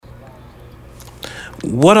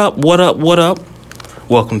What up, what up, what up?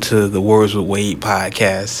 Welcome to the Words with Wade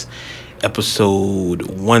podcast, episode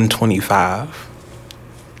 125.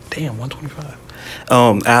 Damn,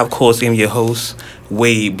 125. I, of course, am your host,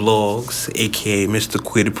 Wade Blogs, a.k.a. Mr.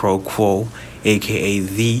 Quid Pro Quo, a.k.a.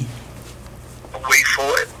 The... Wait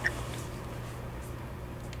for it.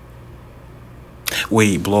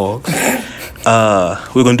 Wade Blogs.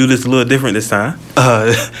 We're going to do this a little different this time.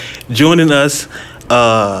 Joining us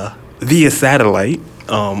via satellite,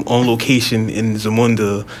 on location in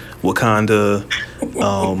Zamunda, Wakanda,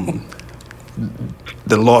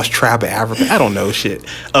 the lost tribe of Africa. I don't know shit.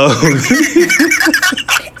 Not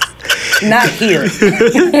here.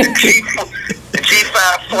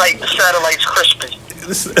 G5 flight, the satellite's crispy.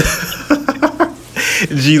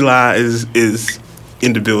 G-Li is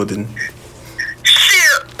in the building.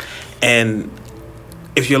 Shit. And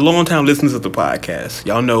if you're long-time listeners of the podcast,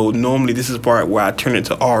 y'all know normally this is the part where I turn it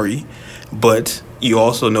to Ari, but you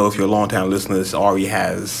also know if you're long-time listeners, Ari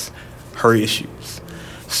has her issues.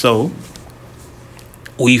 So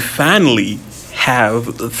we finally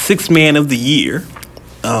have the Sixth Man of the Year.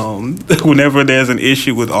 Whenever there's an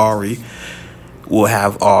issue with Ari, we'll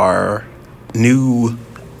have our new,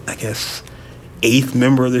 I guess, 8th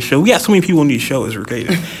member of the show. We got so many people on these shows, we're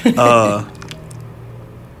crazy.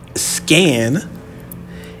 Scan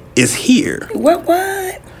is here.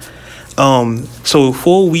 What? So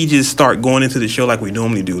before we just start going into the show like we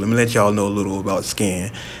normally do, let me let y'all know a little about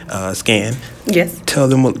Scan. Scan. Yes. Tell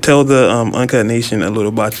the Uncut Nation a little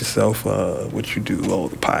about yourself, what you do, all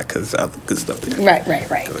the podcasts, other good stuff. Right.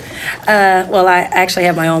 Well, I actually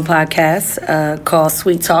have my own podcast called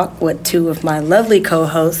Sweet Talk with two of my lovely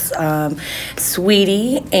co-hosts,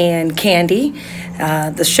 Sweetie and Candy.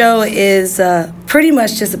 The show is pretty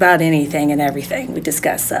much just about anything and everything. We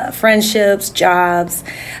discuss friendships, jobs,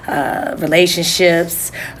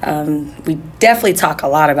 relationships. We definitely talk a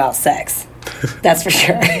lot about sex. That's for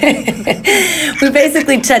sure. We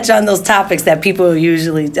basically touch on those topics that people are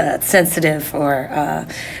usually sensitive or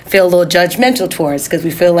feel a little judgmental towards, because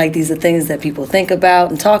we feel like these are things that people think about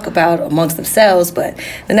and talk about amongst themselves, but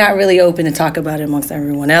they're not really open to talk about it amongst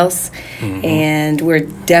everyone else. Mm-hmm. And we're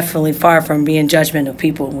definitely far from being judgmental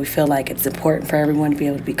people. We feel like it's important for everyone to be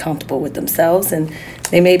able to be comfortable with themselves, and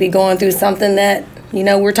they may be going through something that,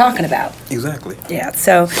 we're talking about. Exactly. Yeah,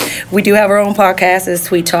 so we do have our own podcast, it's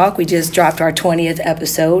Sweet Talk. We just dropped our 20th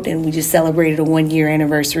episode, and we just celebrated a 1-year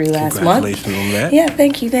anniversary last month. Congratulations on that. Yeah,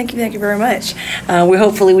 thank you very much.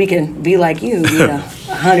 Hopefully we can be like you,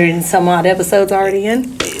 100 and some odd episodes already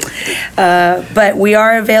in. But we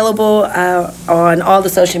are available on all the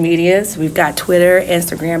social medias. We've got Twitter,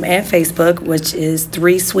 Instagram, and Facebook, which is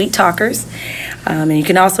 3 Sweet Talkers. And you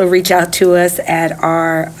can also reach out to us at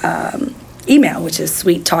our email, which is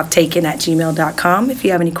sweettalktaken@gmail.com, if you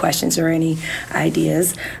have any questions or any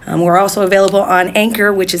ideas. We're also available on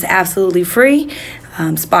Anchor, which is absolutely free,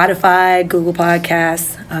 Spotify, Google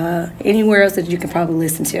Podcasts, anywhere else that you can probably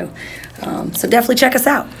listen to. So definitely check us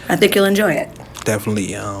out. I think you'll enjoy it.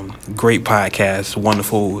 Definitely. Great podcast.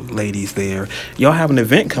 Wonderful ladies there. Y'all have an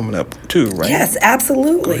event coming up too, right? Yes,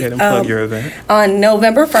 absolutely. Go ahead and plug your event. On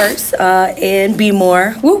November 1st in Be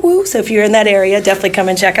More. Woo woo. So if you're in that area, definitely come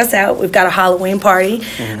and check us out. We've got a Halloween party.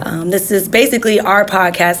 Mm-hmm. This is basically our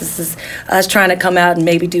podcast. This is us trying to come out and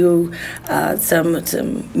maybe do some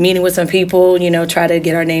meeting with some people, try to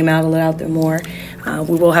get our name out a little out there more.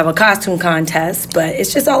 We will have a costume contest, but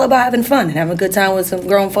it's just all about having fun and having a good time with some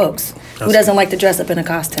grown folks. Who doesn't like to dress up in a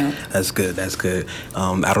costume? That's good.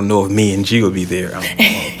 I don't know if me and G will be there.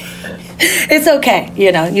 It's okay.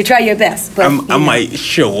 You try your best. But I might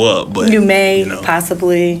show up, but you may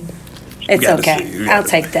possibly. It's okay. I'll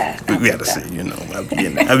take that. We got to see.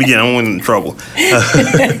 I'm in trouble.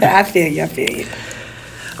 I feel you.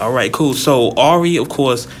 All right, cool. So Ari, of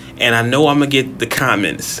course. And I know I'm going to get the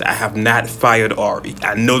comments. I have not fired Ari.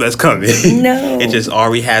 I know that's coming. No. It's just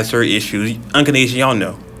Ari has her issues. Uncle Nation, y'all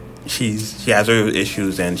know. She has her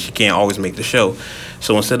issues and she can't always make the show.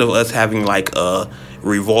 So instead of us having like a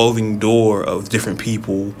revolving door of different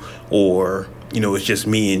people or, it's just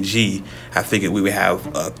me and G, I figured we would have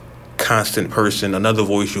a constant person, another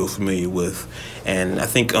voice you're familiar with. And I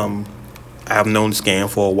think I've known Scan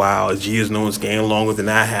for a while. G has known Scan longer than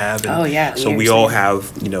I have. And oh, yeah. So we all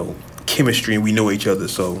have, chemistry and we know each other.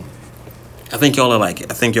 So I think y'all will like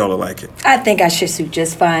it. I think I should suit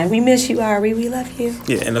just fine. We miss you, Ari. We love you.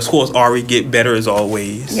 Yeah, and of course, Ari, get better as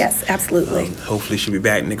always. Yes, absolutely. Hopefully she'll be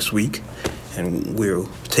back next week, and we'll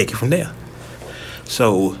take it from there.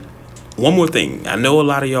 So, one more thing. I know a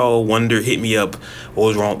lot of y'all hit me up, what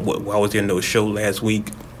was wrong, why was there no show last week?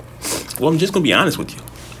 Well, I'm just going to be honest with you.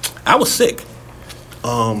 I was sick.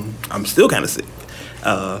 I'm still kind of sick.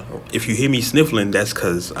 If you hear me sniffling, that's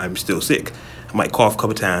because I'm still sick. I might cough a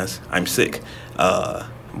couple times. I'm sick.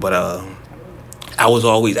 But I was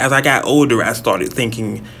always, as I got older, I started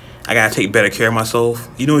thinking I gotta take better care of myself.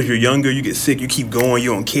 You know, as you're younger, you get sick, you keep going,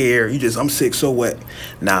 you don't care. I'm sick, so what?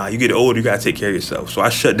 Nah, you get older, you gotta take care of yourself. So I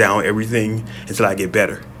shut down everything until I get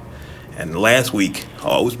better. And last week,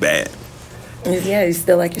 it was bad. Yeah, you're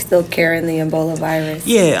still carrying the Ebola virus.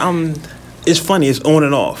 Yeah, it's funny, it's on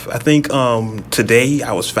and off. I think today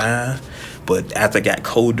I was fine, but as I got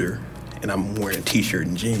colder and I'm wearing a t-shirt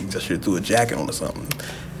and jeans, I should have threw a jacket on or something.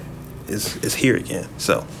 It's here again.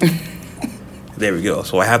 So there we go.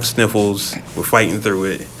 So I have the sniffles. We're fighting through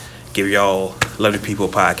it. Give y'all Lovely People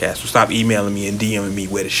podcast. So stop emailing me and DMing me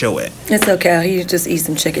where the show at. It's okay. He just eat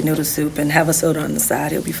some chicken noodle soup and have a soda on the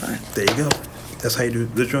side. He'll be fine. There you go. That's how you do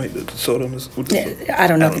the joint, the soda. I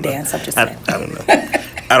don't know the dance. I'm just saying. I don't know.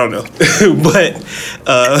 I don't know. But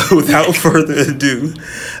without further ado,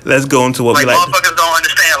 let's go into what we like. Motherfuckers don't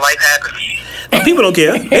understand life happens. People don't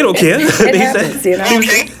care. They don't care. It happens, you know?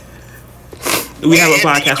 Okay? We have a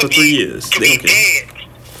podcast for 3 years. You They could don't be care. dead.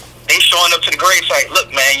 They showing up to the grave site. Look,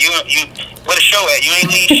 man, you where the show at? You ain't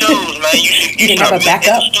leave shows, man. You didn't have a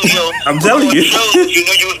backup? in the studio. I'm telling you. Shows. If you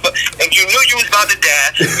knew you was about to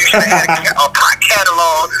die, you should have had a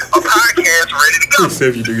catalog, a podcast ready to go.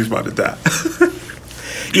 Except you think it's about to die.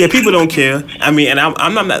 Yeah, people don't care. I mean, and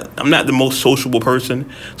I'm not the most sociable person.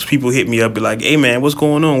 So people hit me up, be like, "Hey, man, what's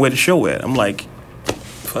going on? Where the show at?" I'm like,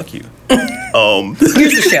 "Fuck you."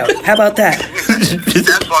 Here's the show. How about that?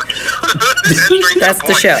 That's fucking. That's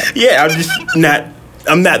the show. Yeah,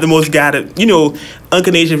 I'm not the most guy to,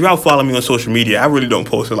 Uncle Nation, if y'all follow me on social media, I really don't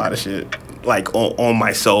post a lot of shit, like, on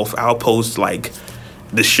myself. I'll post, like,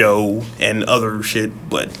 the show and other shit,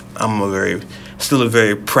 but I'm still a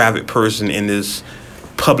very private person in this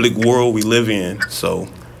public world we live in, so,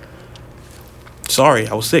 sorry,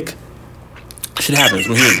 I was sick. Shit happens,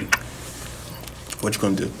 I'm human. What you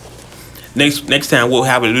gonna do? Next time we'll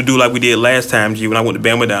have to do like we did last time, G. When I went to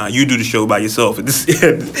Bamadan, you do the show by yourself and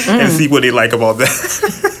see what they like about that.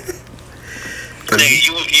 Nigga,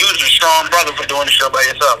 you was a strong brother for doing the show by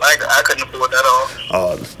yourself. I couldn't afford that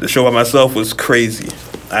all. The show by myself was crazy.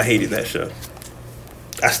 I hated that show.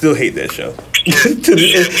 I still hate that show. We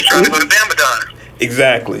trying to go to Bamadan.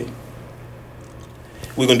 Exactly.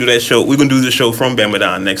 We're gonna do that show. We're gonna do the show from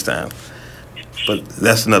Bamadan next time. But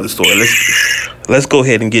that's another story. Let's go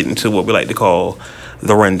ahead and get into what we like to call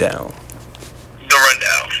the rundown.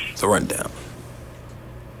 The rundown.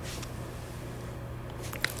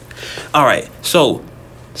 All right. So,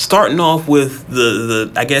 starting off with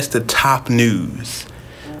the I guess the top news.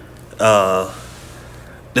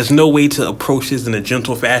 There's no way to approach this in a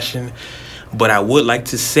gentle fashion, but I would like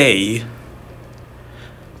to say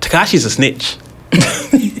Tekashi's a snitch.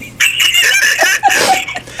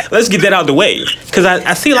 Let's get that out the way. Because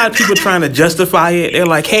I see a lot of people trying to justify it. They're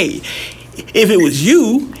like, hey, if it was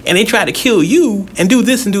you and they tried to kill you and do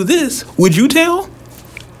this, would you tell?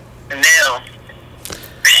 Now,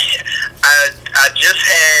 I just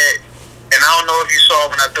had, and I don't know if you saw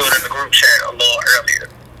when I threw it in the group chat a little earlier,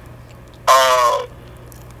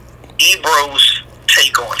 Ebro's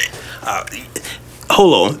take on it.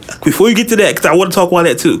 Hold on. Before you get to that, because I want to talk about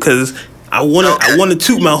that too, because I want to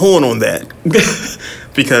toot my horn on that.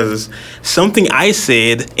 Because something I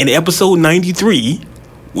said in episode 93,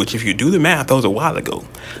 which if you do the math, that was a while ago,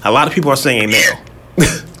 a lot of people are saying now.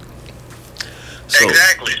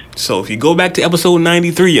 Exactly. So if you go back to episode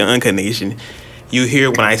 93 of Uncut Nation, you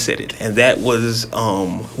hear when I said it. And that was,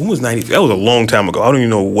 when was 93? That was a long time ago. I don't even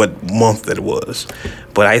know what month that was.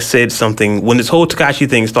 But I said something, when this whole Tekashi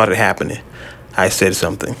thing started happening, I said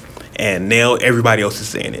something. And now everybody else is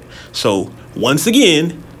saying it. So once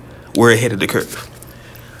again, we're ahead of the curve.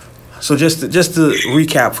 So just to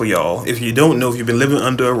recap for y'all, if you don't know, if you've been living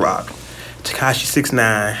under a rock, Tekashi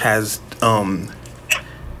 6ix9ine has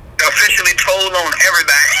officially told on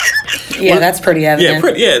everybody. Yeah, that's pretty evident.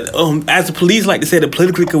 As the police like to say, the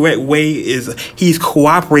politically correct way is he's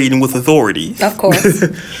cooperating with authorities. Of course. No,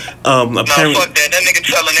 fuck that. That nigga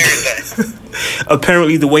telling everything.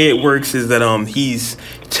 Apparently, the way it works is that he's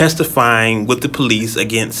testifying with the police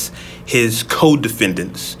against his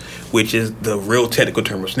co-defendants, which is the real technical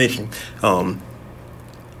term of snitching,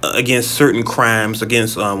 against certain crimes,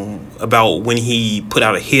 against about when he put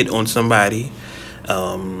out a hit on somebody.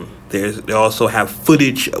 They also have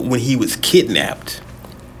footage when he was kidnapped.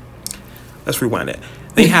 Let's rewind that.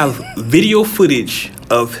 They have video footage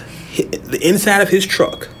of the inside of his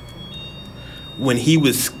truck when he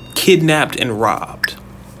was kidnapped and robbed.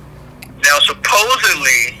 Now,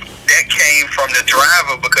 supposedly, that came from the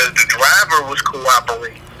driver because the driver was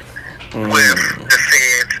cooperating. with the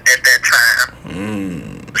feds at that time.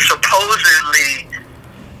 Supposedly,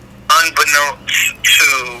 unbeknownst to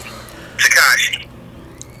Tekashi.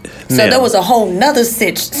 So there was a whole nother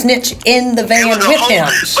snitch in the van with him.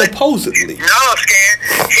 Supposedly. No, Scan.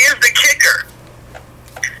 Here's the kicker.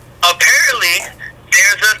 Apparently,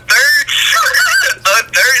 there's a third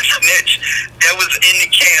snitch that was in the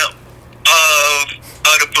camp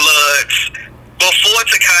of the Bloods before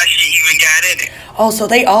Tekashi even got in it. Oh, so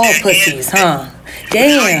they all pussies, huh?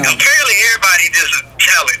 Damn. Apparently, everybody just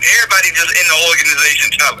telling. Everybody just in the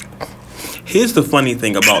organization telling. Here's the funny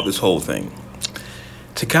thing about this whole thing.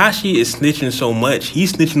 Tekashi is snitching so much,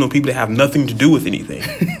 he's snitching on people that have nothing to do with anything.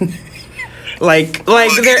 We'll get into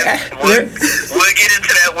that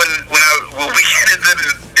when we get into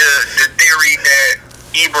the theory that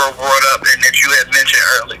Ebro brought up and that you had mentioned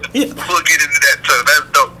earlier. Yeah. We'll get into that too. That's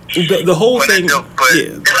dope. The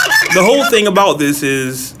whole thing about this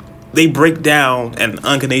is they break down, and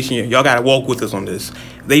Uncle Nation, y'all gotta walk with us on this.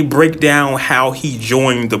 They break down how he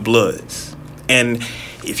joined the Bloods. And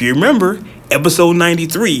if you remember, episode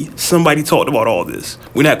 93, somebody talked about all this.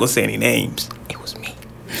 We're not gonna say any names. It was me.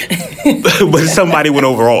 But somebody went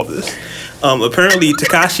over all this. Apparently,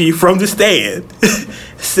 Tekashi from the stand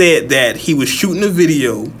said that he was shooting a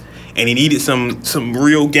video and he needed some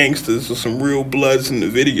real gangsters or some real Bloods in the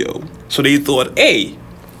video. So they thought, hey,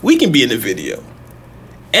 we can be in the video.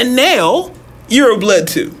 And now, you're a Blood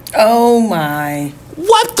too. Oh my.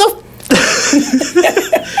 What the?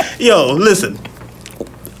 Yo, listen.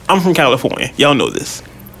 I'm from California. Y'all know this.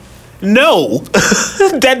 No.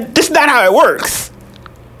 That's not how it works.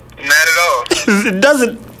 Not at all. It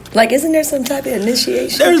doesn't. Like, isn't there some type of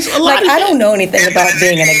initiation? There's a lot of I don't shit. know anything about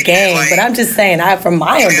being in a gang, but I'm just saying, from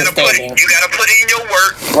my understanding. You gotta put in your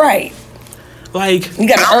work. Right. Like, You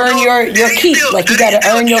gotta earn your keep. Like, you gotta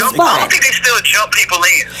earn your I spot. think they still jump people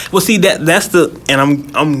in. well, see that's the, and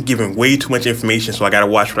I'm giving way too much information, so I gotta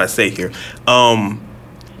watch what I say here.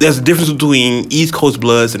 There's a difference between East Coast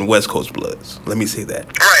Bloods and West Coast Bloods. Let me say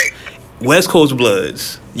that. Right. West Coast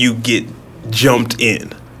Bloods, you get jumped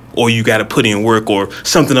in, or you got to put in work, or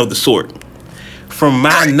something of the sort. From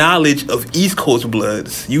my knowledge of East Coast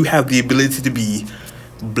Bloods, you have the ability to be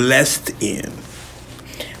blessed in.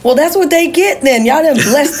 Well, that's what they get then. Y'all done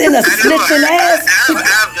blessed in a snitching ass.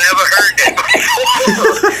 I've never heard that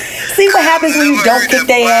before. See what happens when you don't kick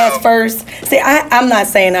their ass first? See, I'm not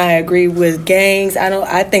saying I agree with gangs.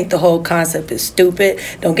 I think the whole concept is stupid.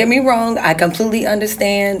 Don't get me wrong. I completely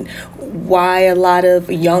understand why a lot of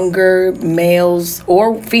younger males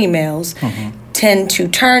or females tend to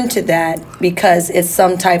turn to that because it's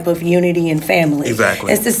some type of unity in family.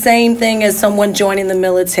 Exactly. It's the same thing as someone joining the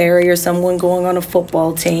military or someone going on a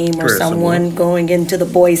football team or Very someone similar. going into the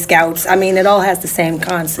Boy Scouts. I mean, it all has the same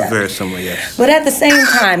concept. Very similar, yes. But at the same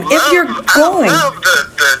time, if you're going... I love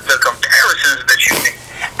the comparisons that you make.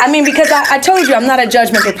 I mean, because I told you I'm not a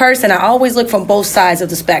judgmental person. I always look from both sides of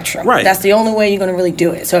the spectrum. Right. That's the only way you're going to really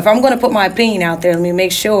do it. So if I'm going to put my opinion out there, let me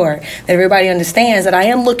make sure that everybody understands that I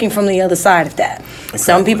am looking from the other side of that.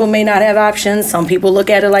 Some people may not have options. Some people look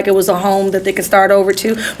at it like it was a home that they can start over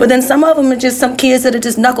to. But then some of them are just some kids that are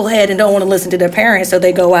just knucklehead and don't want to listen to their parents, so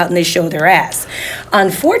they go out and they show their ass.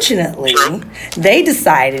 Unfortunately, they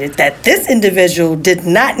decided that this individual did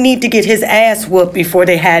not need to get his ass whooped before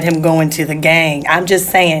they had him go into the gang. I'm just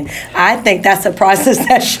saying, I think that's a process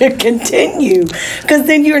that should continue. Because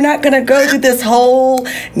then you're not going to go through this whole,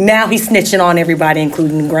 now he's snitching on everybody,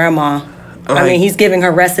 including grandma. I mean, he's giving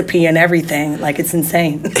her recipe and everything. Like, it's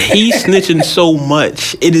insane. He's snitching so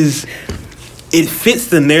much. It fits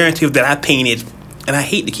the narrative that I painted, and I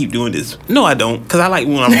hate to keep doing this. No, I don't, because I like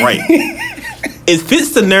when I'm right. It fits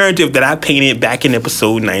the narrative that I painted back in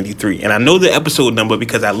episode 93. And I know the episode number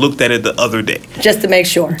because I looked at it the other day. Just to make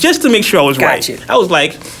sure. Just to make sure I was right. You. I was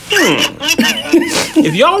like,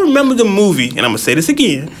 If y'all remember the movie, and I'm going to say this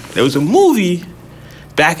again, there was a movie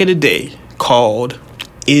back in the day called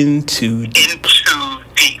Into Deep.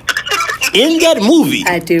 In that movie,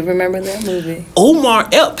 I do remember that movie. Omar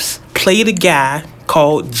Epps played a guy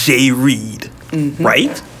called Jay Reed,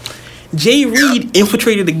 right? Jay Reed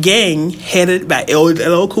infiltrated a gang headed by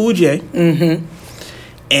LL Cool J.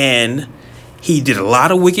 And he did a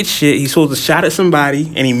lot of wicked shit. He supposed to shot at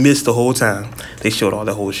somebody, and he missed the whole time. They showed all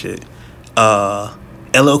the whole shit.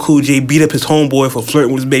 LL Cool J beat up his homeboy for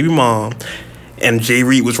flirting with his baby mom, and Jay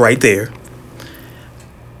Reed was right there.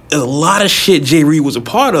 There's a lot of shit Jay Reed was a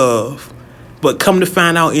part of, but come to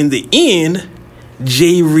find out in the end,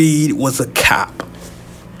 Jay Reed was a cop.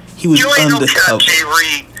 He was undercover. No cop, Jay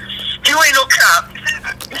Reed. You ain't no cop.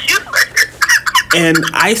 And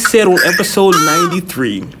I said on episode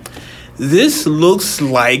 93, this looks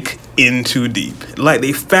like in too deep. Like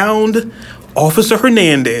they found Officer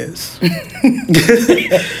Hernandez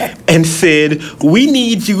and said, "We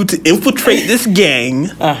need you to infiltrate this gang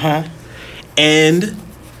and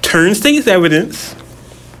turn state's evidence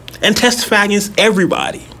and testify against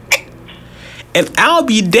everybody." And I'll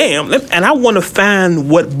be damned. And I want to find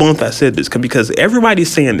what month I said this because everybody's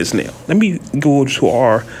saying this now. Let me go to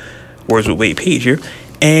our Words with Wade page here.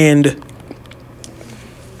 And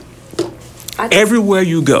everywhere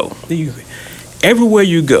you go,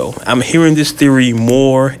 I'm hearing this theory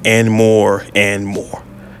more and more and more.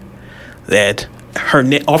 That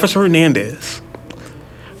Officer Hernandez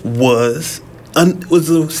was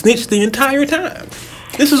a snitch the entire time.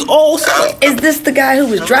 This is all stuff. Is this the guy who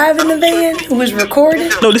was driving the van, who was recording?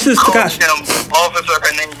 No, this is Tekashi. Officer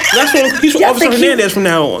Hernandez. That's what he's Officer Hernandez from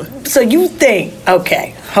now on. So you think,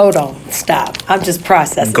 okay, hold on, stop. I'm just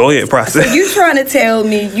processing. Go ahead, process. So you trying to tell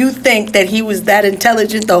me you think that he was that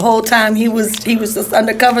intelligent the whole time? He was just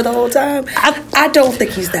undercover the whole time? I don't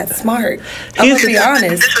think he's that smart. I'm going to be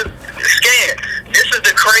honest. This is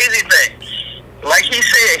the crazy thing. Like he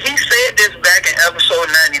said this back in episode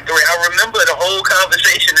 93. I remember the whole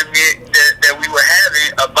conversation that we were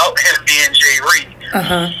having about him being Jay Reed.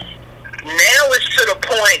 Now it's to the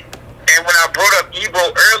point, and when I brought up Ebro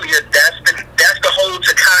earlier, that's the whole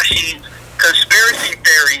Tekashi conspiracy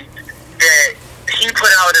theory that he put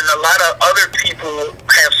out, and a lot of other people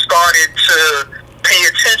have started to pay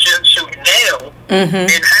attention to now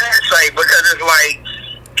in hindsight, because it's like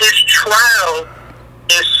his trial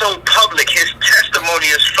is so public. His testimony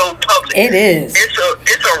is so public. It is. It's a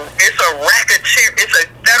racketeer. It's a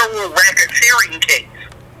federal racketeering case,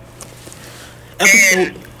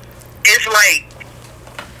 and it's like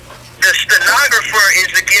the stenographer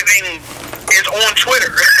is on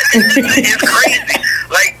Twitter. It's crazy.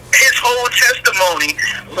 Like his whole testimony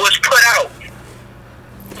was put out.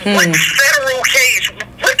 What federal case?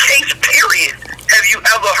 What case? Period. Have you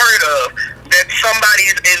ever heard of that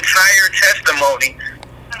somebody's entire testimony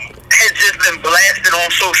has just been blasted on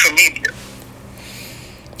social media?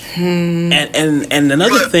 And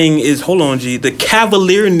another thing is, hold on, G, the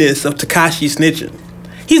cavalierness of Tekashi snitching.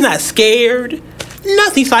 He's not scared.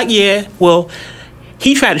 Nothing. He's like, yeah, well,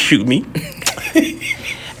 he tried to shoot me.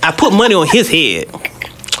 I put money on his head.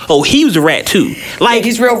 Oh, he was a rat too. Like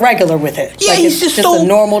he's real regular with it. Yeah, like he's just a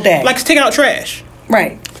normal day. Like taking out trash.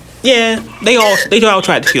 Right. Yeah, they all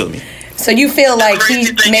tried to kill me. So you feel like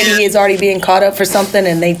maybe he's already being caught up for something,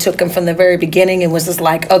 and they took him from the very beginning and was just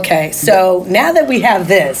like, okay, so now that we have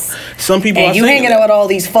this, some people and are you saying hanging out with all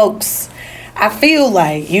these folks, I feel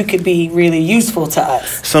like you could be really useful to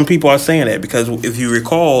us. Some people are saying that because if you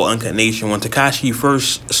recall, Uncut Nation, when Tekashi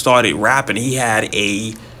first started rapping, he had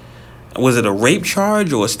was it a rape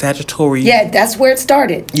charge or a statutory? Yeah, that's where it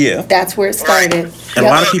started. Yeah. That's where it started. Right. And a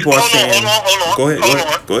lot of people are saying... Hold on.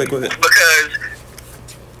 Go ahead. Because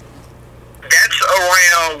that's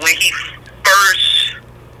around when he first...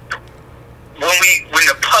 When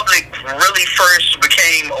the public really first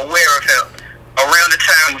became aware of him. Around the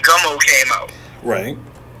time Gummo came out. Right.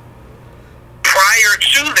 Prior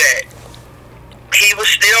to that, he was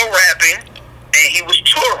still rapping and he was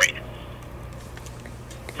touring.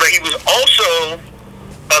 But he was also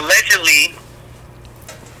allegedly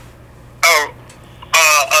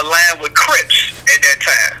aligned with Crips at that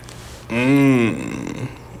time.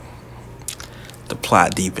 The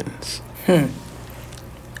plot deepens. So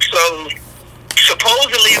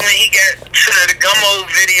supposedly when he got to the Gummo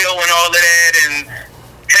video and all of that, and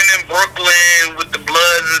him in Brooklyn with the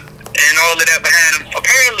blood and all of that behind him,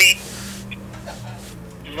 apparently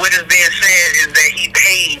what is being said is that he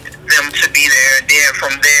paid them to be there, and then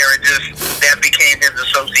from there that became his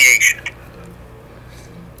association.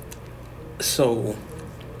 So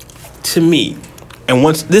to me, and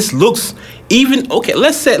once this looks even okay,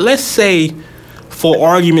 let's say for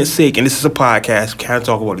argument's sake, and this is a podcast, we can't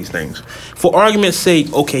talk about these things. For argument's sake,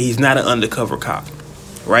 okay, he's not an undercover cop,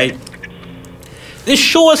 right? This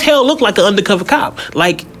sure as hell look like an undercover cop.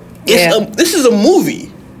 Like, this is a movie.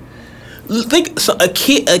 Think so a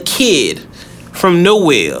kid from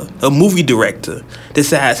nowhere, a movie director,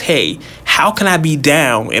 decides, hey, how can I be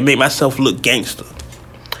down and make myself look gangster?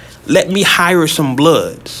 Let me hire some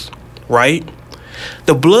Bloods, right?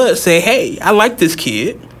 The Bloods say, hey, I like this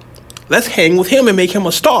kid. Let's hang with him and make him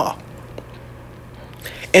a star.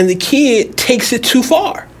 And the kid takes it too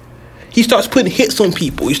far. He starts putting hits on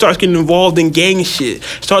people. He starts getting involved in gang shit.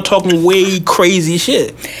 Start talking way crazy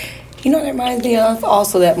shit. You know what that reminds me of?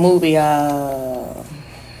 Also that movie, I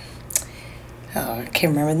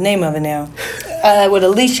can't remember the name of it now. With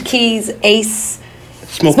Alicia Keys, Ace.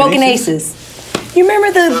 Smoking Aces. You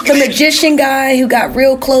remember the magician guy who got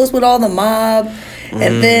real close with all the mob?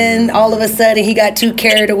 And then all of a sudden he got too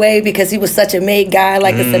carried away because he was such a made guy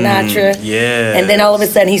like a Sinatra. Yeah. And then all of a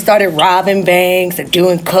sudden he started robbing banks and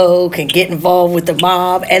doing coke and getting involved with the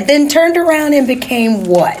mob. And then turned around and became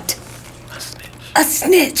what? A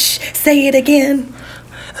snitch. Say it again.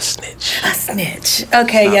 A snitch. A snitch.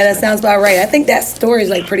 Okay, yeah, that sounds about right. I think that story is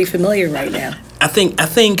like pretty familiar right now. I think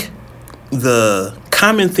the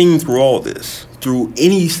common theme through all this, through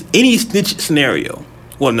any snitch scenario.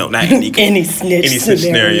 Well, no, not any. Any snitch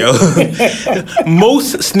scenario.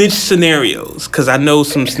 Most snitch scenarios, because I know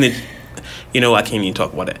some snitch. You know, I can't even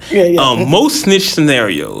talk about that. Yeah. Most snitch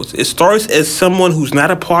scenarios, it starts as someone who's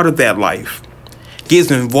not a part of that life,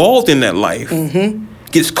 gets involved in that life,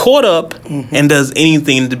 gets caught up, and does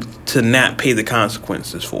anything to not pay the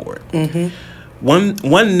consequences for it.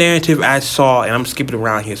 One narrative I saw, and I'm skipping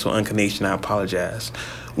around here, so Uncle Nation, I apologize.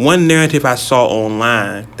 One narrative I saw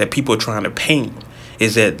online that people are trying to paint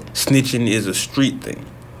is that snitching is a street thing.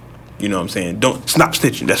 You know what I'm saying? Don't stop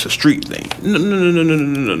snitching. That's a street thing.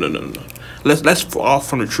 No. Let's fall off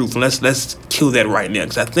from the truth and let's kill that right now.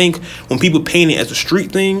 Because I think when people paint it as a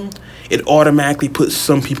street thing, it automatically puts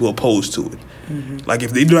some people opposed to it. Like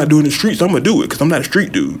if they're not doing the streets, I'm gonna do it because I'm not a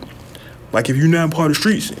street dude. Like if you're not part of the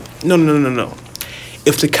streets, no.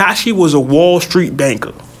 If Tekashi was a Wall Street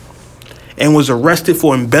banker and was arrested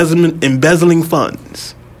for embezzling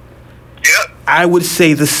funds, I would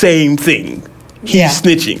say the same thing. He's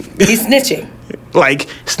snitching. He's snitching. Like,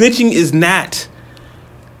 snitching is not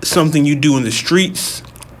something you do in the streets.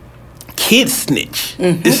 Kids snitch.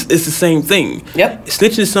 It's the same thing. Yep.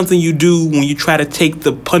 Snitching is something you do when you try to take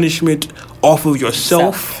the punishment off of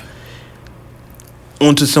yourself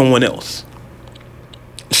onto someone else.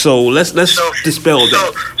 So let's dispel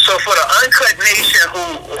that. So for the Uncut Nation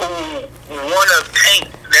who want to paint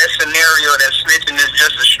that scenario that snitching is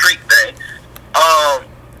just a street thing,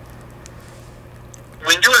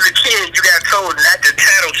 when you was a kid, you got told not to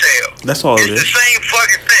tattletale. That's all it is. It's the same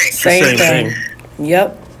fucking thing. Same thing.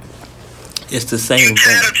 Yep. It's the same thing.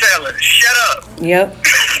 Tattletelling. Shut up. Yep.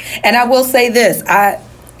 And I will say this.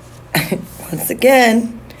 Once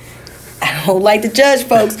again, I don't like to judge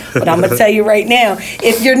folks, but I'm going to tell you right now,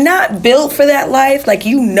 if you're not built for that life, like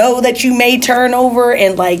you know that you may turn over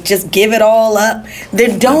and like just give it all up,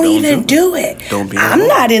 then don't even do it. I'm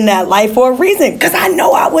not in that life for a reason because I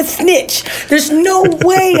know I would snitch. There's no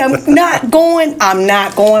way I'm not going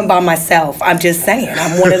by myself. I'm just saying,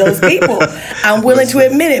 I'm one of those people. I'm willing to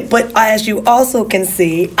admit it. But as you also can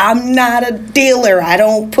see, I'm not a dealer. I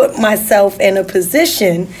don't put myself in a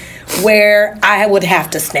position where I would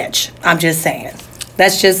have to snitch. I'm just saying.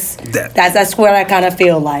 That's what I kind of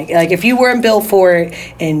feel like. Like if you weren't built for it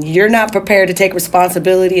and you're not prepared to take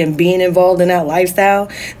responsibility and being involved in that lifestyle,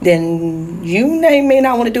 then you may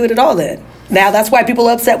not want to do it at all then. Now, that's why people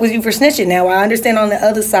are upset with you for snitching. Now, I understand on the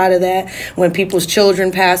other side of that, when people's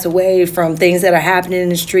children pass away from things that are happening in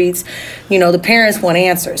the streets, you know, the parents want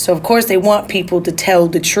answers. So, of course, they want people to tell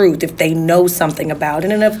the truth if they know something about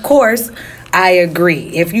it. And, of course, I agree.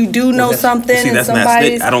 If you do know something, that's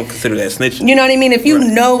somebody's, not I don't consider that snitching. You know what I mean? If you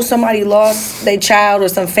know somebody lost their child or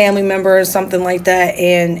some family member or something like that,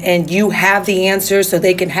 and you have the answer so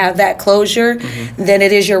they can have that closure, then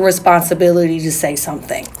it is your responsibility to say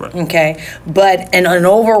something. Right. Okay? But in an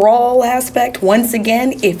overall aspect, once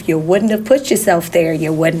again, if you wouldn't have put yourself there,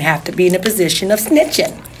 you wouldn't have to be in a position of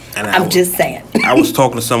snitching. And I'm just saying. I was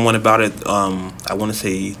talking to someone about it, I want to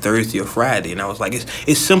say Thursday or Friday, and I was like,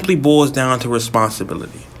 it simply boils down to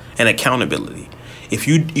responsibility and accountability. If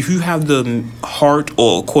you have the heart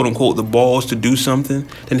or quote unquote the balls to do something,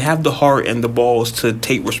 then have the heart and the balls to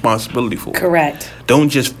take responsibility for it. Correct. Don't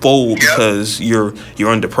just fold because you're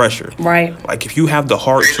under pressure. Right. Like if you have the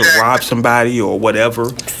heart to rob somebody or whatever,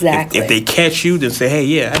 exactly. If they catch you, then say, hey,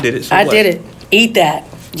 yeah, I did it. So I did it. Eat that.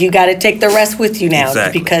 You got to take the rest with you now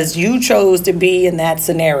because you chose to be in that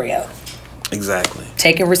scenario. Exactly.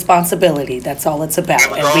 Taking responsibility. That's all it's about.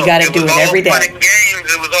 And we got to do it every day.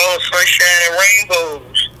 It was all sunshine and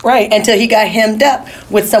rainbows. Right, until he got hemmed up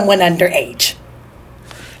with someone underage.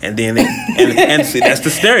 And then and see, that's the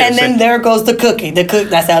scenario. And then there goes the cookie.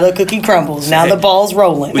 That's how the cookie crumbles. Now the ball's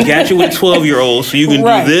rolling. We got you with 12-year-olds, so you can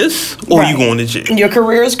do this or you going to jail. Your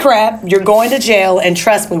career is crap. You're going to jail, and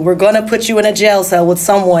trust me, we're going to put you in a jail cell with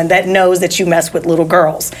someone that knows that you mess with little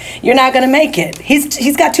girls. You're not going to make it.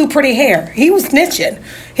 He's got too pretty hair. He was snitching.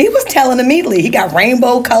 He was telling immediately. He got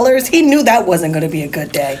rainbow colors. He knew that wasn't going to be a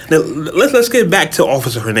good day. Now, let's get back to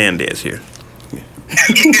Officer Hernandez here. To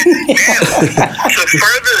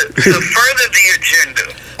further the agenda,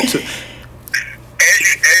 as you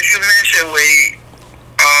mentioned, Wade,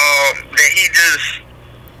 that he just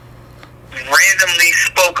randomly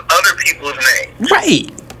spoke other people's names.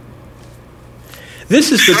 Right.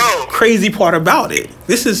 This is the crazy part about it.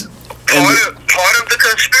 This is part of the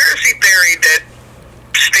conspiracy theory that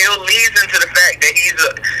still leads into the fact that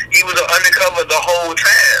he was undercover the whole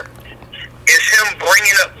time. Is him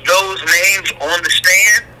bringing up those names on the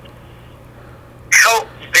stand help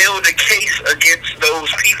build a case against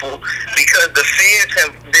those people because the feds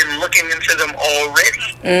have been looking into them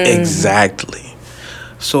already. Exactly.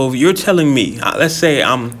 So if you're telling me, let's say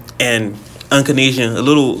and Uncle Nation, a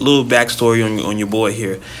little backstory on your boy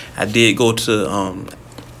here. I did go to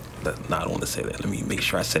I don't want to say that. Let me make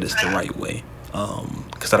sure I said this the right way,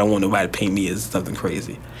 because I don't want nobody to paint me as something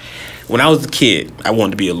crazy. When I was a kid, I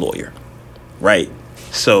wanted to be a lawyer, right?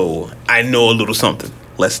 So I know a little something.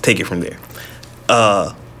 Let's take it from there.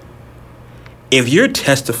 If you're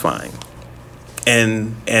testifying,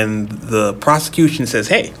 and the prosecution says,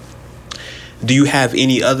 "Hey, do you have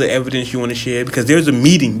any other evidence you want to share?" Because there's a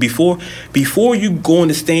meeting before you go on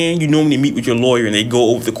the stand. You normally meet with your lawyer and they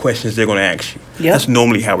go over the questions they're going to ask you. Yep. That's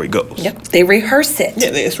normally how it goes. Yep. They rehearse it.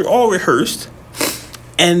 Yeah, it's all rehearsed.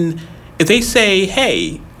 And if they say,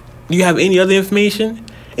 "Hey, do you have any other information?"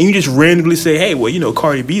 and you just randomly say, "Hey, well,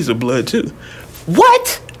 Cardi B's a blood too."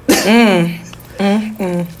 What?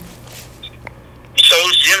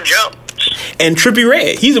 So's Jim Jones. And Trippie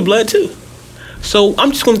Redd, he's a blood too. So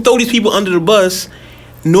I'm just going to throw these people under the bus.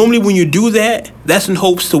 Normally when you do that, that's in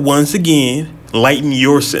hopes to once again lighten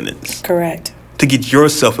your sentence. Correct. To get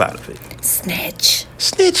yourself out of it.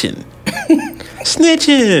 Snitching.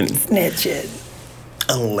 Snitching.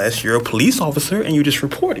 Unless you're a police officer and you're just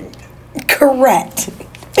reporting. Correct.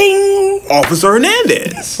 Bing. Officer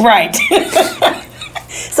Hernandez. Right.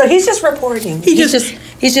 So he's just reporting. He's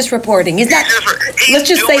just reporting. He's not. Let's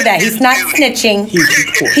just say that he's not snitching.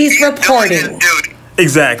 He's reporting.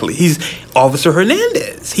 Exactly. He's Officer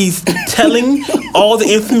Hernandez. He's telling all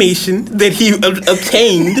the information that he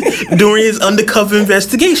obtained during his undercover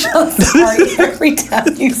investigation. I'm sorry, every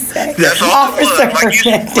time you say that's Officer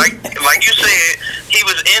Hernandez. Like you said, he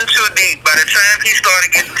was in too deep. By the time he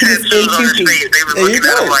started getting tattoos on his face, they were looking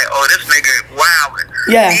at him like, "Oh, this nigga, wow,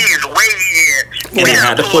 yeah, he is way in." And they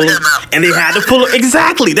had to pull him out. And they had to pull him.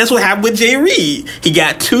 Exactly. That's what happened with Jay Reed. He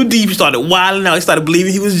got too deep. He started wilding out. He started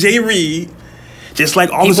believing he was Jay Reed. Just like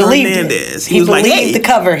Officer Hernandez. He was like, "Hey, the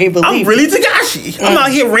cover. He believed I'm really Tekashi. I'm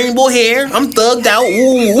out here rainbow hair. I'm thugged out.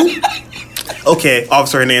 Ooh." Okay,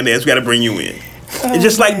 Officer Hernandez, we got to bring you in. It's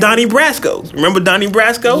just like Donnie Brasco. Remember Donnie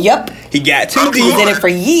Brasco? Yep. He got too deep. He was in it for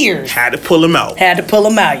years. Had to pull him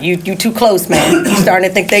out. You too close, man. You starting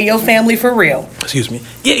to think they're your family for real. Excuse me.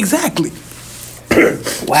 Yeah, exactly.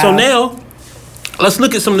 Wow. So now, let's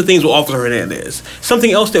look at some of the things with Officer Hernandez.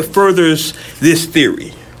 Something else that furthers this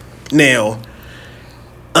theory. Now,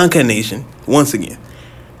 Uncut Nation, once again,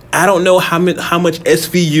 I don't know how much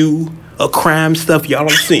SVU or crime stuff y'all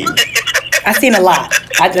have seen. I've seen a lot.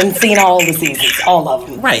 I've seen all the seasons, all of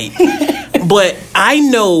them. Right. But I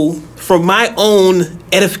know from my own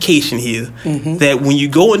edification here that when you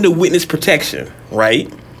go into witness protection,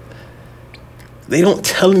 right, they don't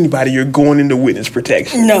tell anybody you're going into witness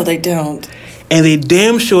protection. No, they don't. And they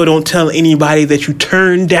damn sure don't tell anybody that you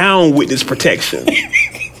turned down witness protection.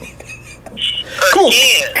 Come on,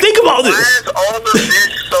 think about this. Why is all of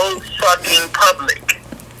this so fucking public?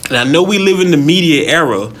 And I know we live in the media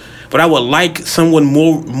era, but I would like someone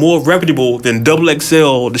more reputable than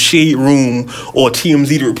XXL, The Shade Room, or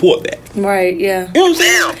TMZ to report that. Right, yeah. You know what I'm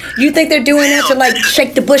saying? You think they're doing that to, like,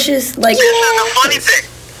 shake the bushes? Like, this is the funny thing.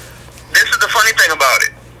 This is the funny thing about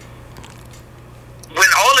it. When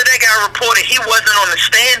all of that got reported, he wasn't on the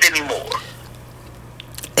stand anymore.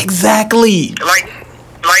 Exactly.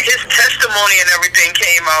 Like his testimony and everything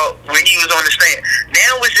came out when he was on the stand.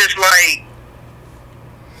 Now it's just like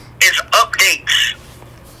it's updates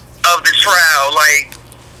of the trial, like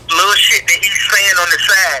little shit that he's saying on the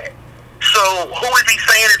side. So who is he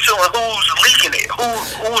saying it to, and who's leaking it?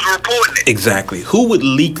 Who's reporting it? Exactly. Who would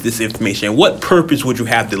leak this information? What purpose would you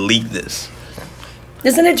have to leak this?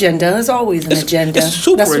 There's an agenda. There's always an agenda. It's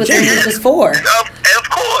super That's what agenda. the news is for. Of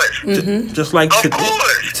course. Just like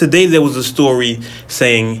today there was a story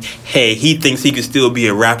saying, hey, he thinks he could still be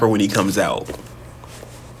a rapper when he comes out.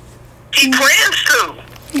 He plans to.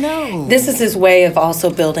 No. This is his way of also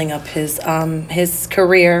building up his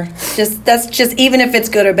career. That's just even if it's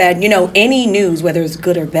good or bad, any news, whether it's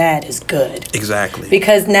good or bad, is good. Exactly.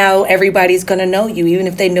 Because now everybody's gonna know you, even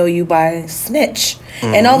if they know you by snitch.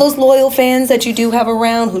 And all those loyal fans that you do have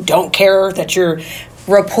around who don't care that you're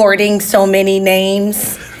reporting so many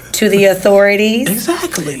names to the authorities.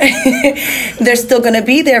 Exactly. They're still going to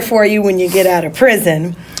be there for you when you get out of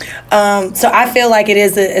prison. So I feel like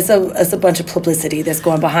it's a bunch of publicity that's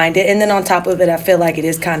going behind it. And then on top of it, I feel like it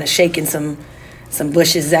is kind of shaking some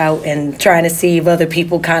bushes out and trying to see if other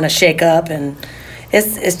people kind of shake up. And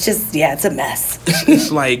it's just, it's a mess.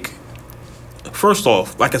 It's like, first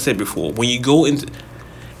off, like I said before, when you go into...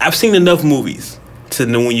 I've seen enough movies to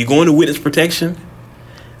know when you go into witness protection,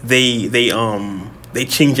 they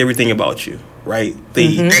change everything about you, right?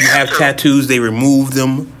 You have tattoos, they remove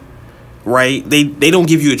them, right? They don't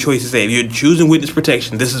give you a choice to say, if you're choosing witness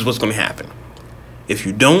protection, this is what's going to happen. If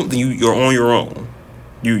you don't, then you're on your own.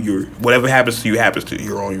 You're whatever happens to you happens to you.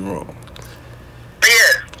 You're on your own.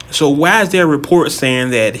 Yeah. So why is there a report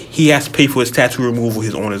saying that he has to pay for his tattoo removal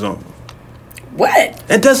on his own? What?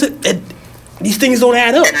 That doesn't... These things don't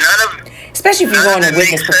add up. And none of... Especially if you're going to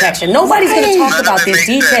witness protection. Nobody's going to talk about the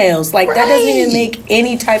details. Like, that doesn't even make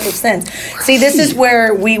any type of sense. See, this is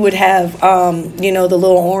where we would have, the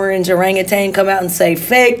little orange orangutan come out and say,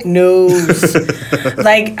 fake news.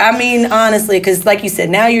 Like, I mean, honestly, because like you said,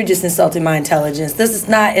 now you're just insulting my intelligence. This is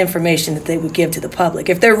not information that they would give to the public.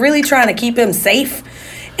 If they're really trying to keep him safe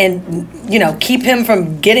and, keep him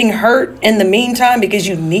from getting hurt in the meantime because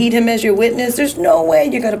you need him as your witness, there's no way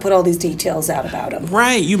you're going to put all these details out about him.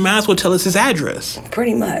 Right. You might as well tell us his address.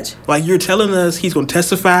 Pretty much. Like, you're telling us he's going to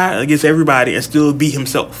testify against everybody and still be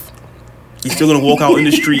himself. He's still going to walk out in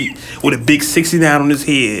the street with a big 69 on his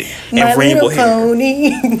head and rainbow hair.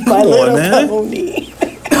 My little pony.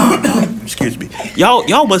 Excuse me.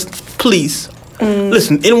 Y'all must, please,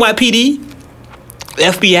 listen, NYPD,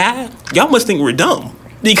 FBI, y'all must think we're dumb.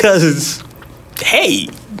 Because, hey,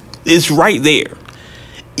 it's right there.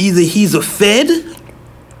 Either he's a Fed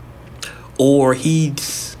or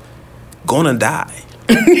he's gonna die.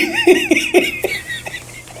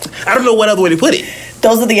 I don't know what other way to put it.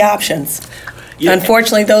 Those are the options. Yeah.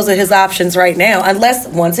 Unfortunately, those are his options right now. Unless,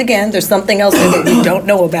 once again, there's something else that we don't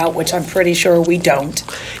know about, which I'm pretty sure we don't.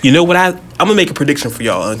 You know what? I'm going to make a prediction for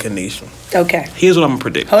y'all, Uncut Nation. Okay. Here's what I'm going to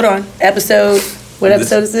predict. Hold on. What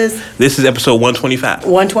episode is this? This is episode 125.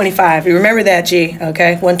 125. You remember that, G,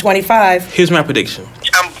 okay? 125. Here's my prediction.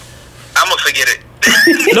 I'm going to forget it.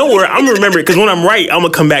 Don't worry, I'm going to remember it, because when I'm right, I'm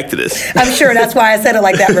going to come back to this. I'm sure that's why I said it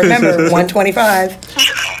like that. Remember, 125.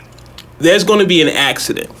 There's going to be an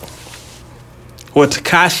accident where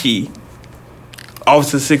Tekashi,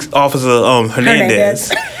 Officer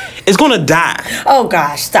Hernandez, is going to die. Oh,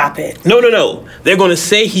 gosh, stop it. No. They're going to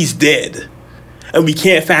say he's dead, and we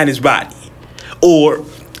can't find his body. Or,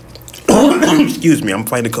 excuse me, I'm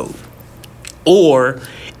fighting the code. Or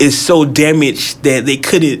is so damaged that they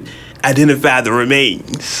couldn't identify the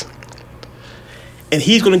remains. And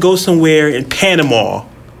he's going to go somewhere in Panama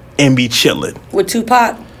and be chilling. With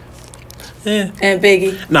Tupac? Yeah. And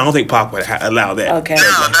Biggie? No, I don't think Pac would allow that. Okay.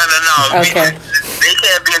 No. Okay. They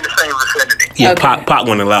can't be in the same vicinity. Yeah, okay. Pac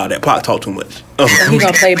wouldn't allow that. Pac talk too much. So he's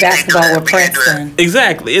going to play basketball with Prince then.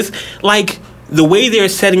 Exactly. It's like the way they're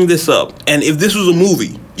setting this up, and if this was a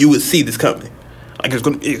movie, you would see this coming. Like it's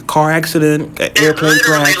going to be a car accident, an airplane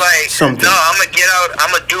crash, like, something. No, I'm going to get out, I'm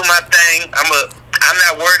going to do my thing, I'm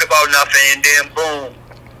not worried about nothing, and then boom,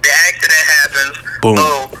 the accident happens. Boom.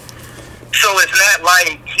 So it's not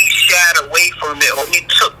like he shied away from it or he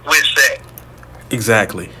took with that.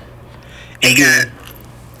 Exactly. He got,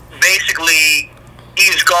 basically,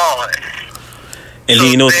 he's gone. And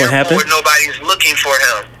then you know what's going to happen? Nobody's looking for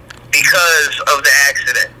him because of the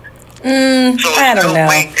accident. So I don't know.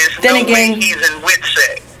 Then again, he's in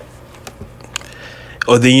WITSEC.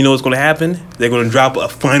 Or then you know what's going to happen? They're going to drop a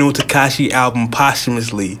final Tekashi album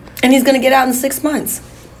posthumously. And he's going to get out in 6 months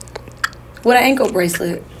with an ankle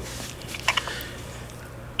bracelet.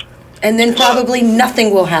 And then probably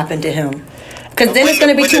nothing will happen to him. Because then it's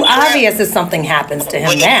going to be too obvious if something happens to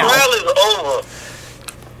him now. When the trial is over,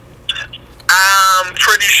 I'm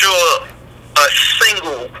pretty sure a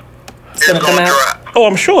single is going to drop. Oh,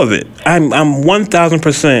 I'm sure of it. I'm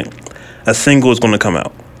 1,000% a single is going to come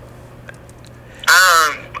out.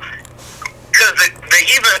 Because the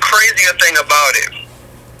even crazier thing about it,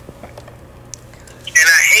 and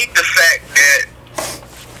I hate the fact that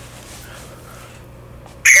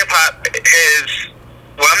hip-hop is,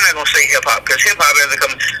 well, I'm not going to say hip-hop, because hip-hop has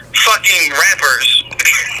become fucking rappers.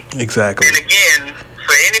 Exactly. And again,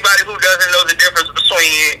 for anybody who doesn't know the difference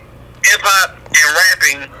between hip-hop and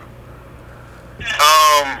rapping,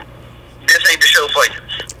 this ain't the show for you.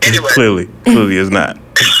 Anyway. Clearly is not.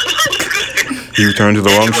 He returned to the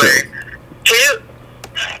wrong show.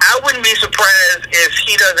 I wouldn't be surprised if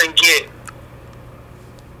he doesn't get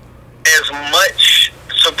as much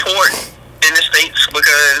support in the States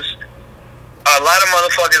because A lot of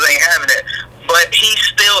motherfuckers ain't having it. But he's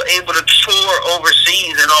still able to tour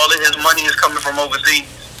overseas, and all of his money is coming from overseas.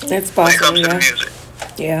 That's possible, when it comes to the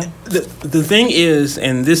yeah. music. Yeah. The thing is,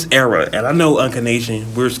 in this era, and I know Uncut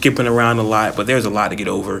Nation, we're skipping around a lot, but there's a lot to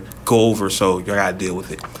go over, so you gotta deal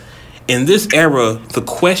with it. In this era, the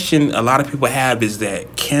question a lot of people have is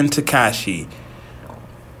that can Tekashi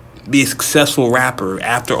be a successful rapper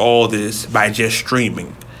after all this by just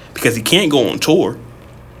streaming? Because he can't go on tour.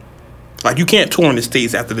 Like, you can't tour in the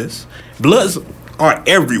States after this. Bloods are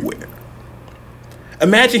everywhere.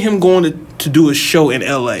 Imagine him going to do a show in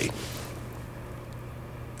L.A.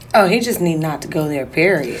 Oh, he just need not to go there,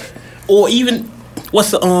 period. Or even,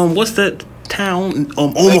 what's that town?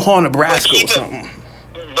 Omaha, Nebraska or something.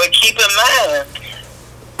 But keep in mind,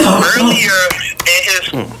 earlier in his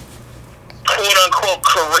quote-unquote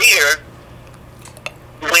career,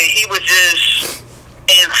 when he was just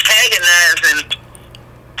antagonizing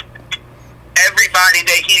everybody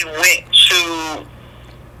that he went to,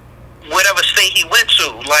 whatever state he went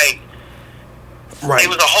to, like, right. It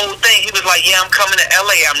was a whole thing. He was like, yeah, I'm coming to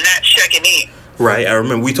LA, I'm not checking in. Right, I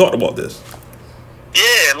remember we talked about this.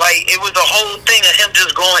 Yeah, like, it was a whole thing of him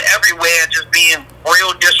just going everywhere and just being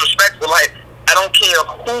real disrespectful. Like, I don't care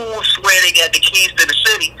who swear they got the keys to the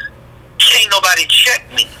city, can't nobody check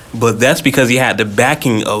me. But that's because he had the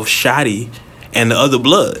backing of Shotty and the other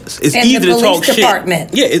Bloods. It's And easy the to talk police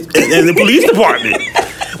department. shit. Yeah, and the police department.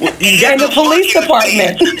 You got And the police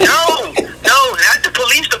department. No, not the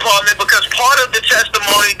police department, because part of the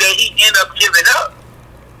testimony that he ended up giving up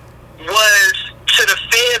was to the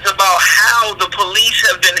feds about how the police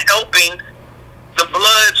have been helping the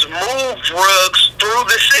Bloods move drugs through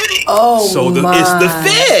the city. Oh, so my. it's the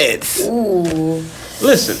feds. Ooh.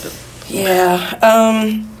 Listen. Yeah.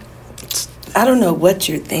 I don't know what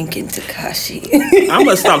you're thinking, Tekashi. I'm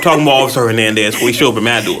gonna stop talking about Officer Hernandez before we show up in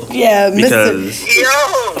Madua. Yeah, because Yo,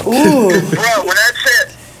 Ooh. bro, when I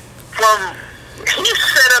said he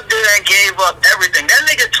set up there and gave up everything. That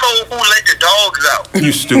nigga told who let the dogs out.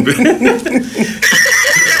 you stupid. He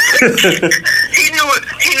knew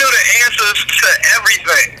the answers to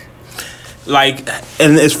everything. Like,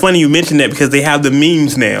 and it's funny you mentioned that because they have the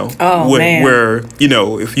memes now. Oh, man. Where, you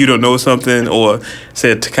know, if you don't know something or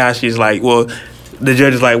said Tekashi's like, well, the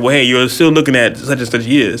judge is like, well, hey, you're still looking at such and such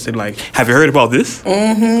years. And like, have you heard about this?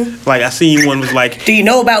 Mm-hmm. Like, I seen one was like, Do you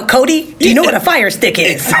know about Cody? Do you know what a fire stick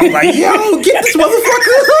is? I'm like, yo, get this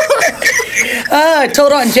motherfucker.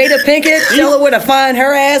 Told on Jada Pinkett, tell her where to find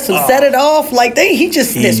her ass and set it off. Like, he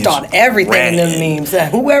just snitched He's on everything in them rad. memes.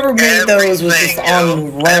 Whoever made those was just Everything, on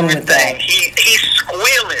yo, run with everything. that. He's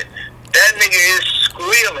squealing. That nigga is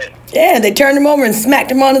squealing. Yeah, they turned him over and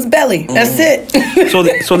smacked him on his belly. That's it.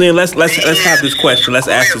 So then let's have this question. Let's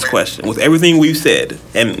ask this question. With everything we've said,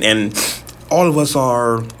 and all of us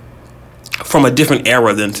are from a different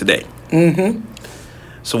era than today. Mm-hmm.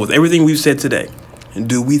 So with everything we've said today,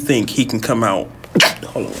 do we think he can come out?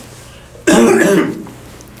 Hold on.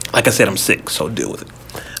 Like I said, I'm sick, so deal with it.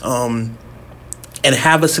 And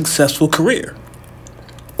have a successful career.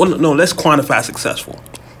 Well, no, let's quantify successful.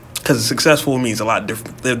 Because successful means a lot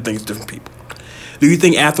different things to different people. Do you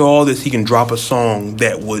think after all this he can drop a song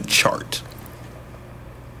that would chart?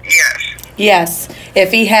 Yes. Yes,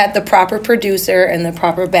 if he had the proper producer and the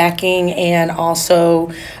proper backing and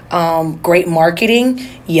also great marketing,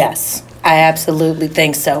 yes, I absolutely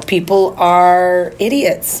think so. People are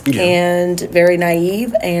idiots and very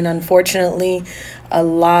naive, and unfortunately, a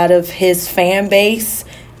lot of his fan base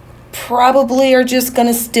probably are just going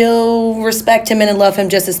to still respect him and love him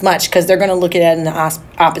just as much because they're going to look at it in the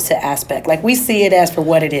opposite aspect. Like, we see it as for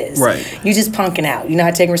what it is. Right. You just punking out. You're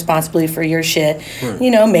not taking responsibility for your shit. Right. You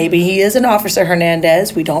know, maybe he is an Officer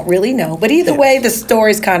Hernandez. We don't really know. But either way, the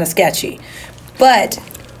story's kind of sketchy. But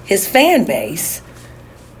his fan base,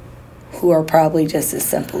 who are probably just as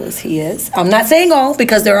simple as he is. I'm not saying all,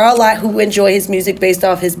 because there are a lot who enjoy his music based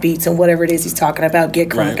off his beats and whatever it is he's talking about, get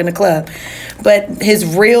crunk in the club. But his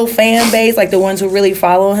real fan base, like the ones who really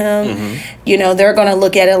follow him, you know, they're going to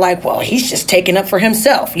look at it like, well, he's just taking up for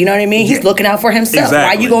himself. You know what I mean? He's looking out for himself.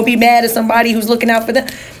 Exactly. Why you going to be mad at somebody who's looking out for them?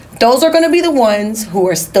 Those are going to be the ones who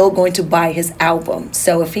are still going to buy his album.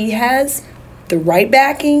 So if he has the right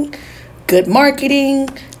backing, good marketing,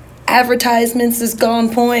 advertisements is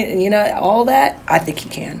on point, and you know, all that, I think he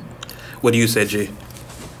can. What do you say, G?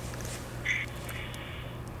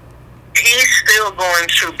 He's still going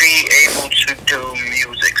to be able to do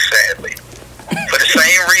music, sadly. For the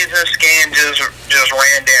same reason Scan just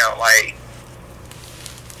ran down. Like,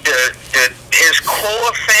 his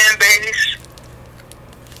core fan base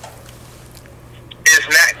is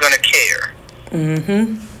not going to care.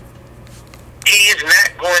 Mm-hmm. He's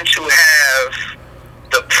not going to have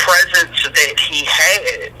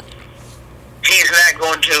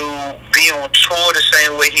going to be on tour the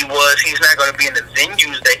same way he was. He's not going to be in the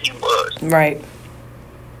venues that he was. Right.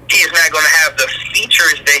 He's not going to have the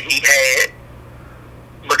features that he had,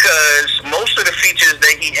 because most of the features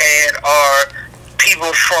that he had are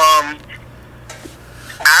people from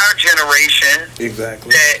our generation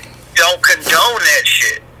Exactly. that don't condone that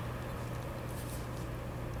shit.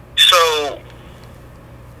 So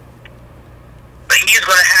he's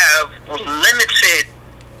gonna have limited,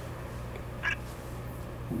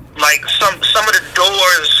 like some of the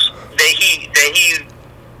doors that he didn't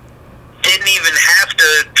even have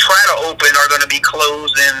to try to open are gonna be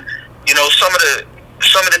closed, and some of the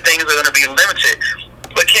things are gonna be limited.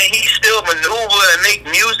 But can he still maneuver and make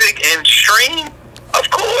music and stream? Of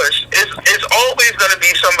course. It's always going to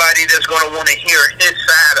be somebody that's going to want to hear his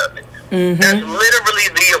side of it. Mm-hmm. That's literally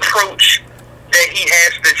the approach that he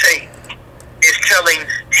has to take, is telling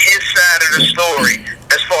his side of the story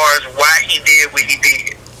as far as why he did what he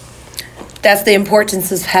did. That's the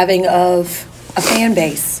importance of having a fan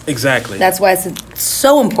base. Exactly. That's why it's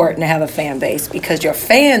so important to have a fan base, because your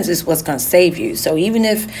fans is what's going to save you. So even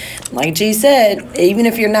if, like G said, even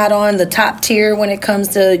if you're not on the top tier when it comes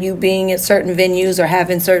to you being at certain venues or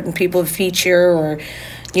having certain people feature, or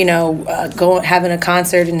having a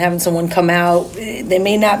concert and having someone come out, they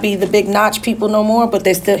may not be the big notch people no more, but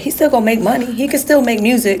he's still going to make money. He can still make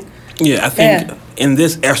music. Yeah, I think in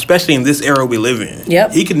this, especially in this era we live in,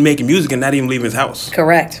 he can make music and not even leave his house.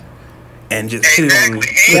 Correct. And just put it on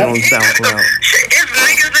SoundCloud. It's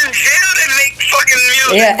niggas in jail that make fucking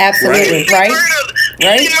music. Yeah, absolutely. Right?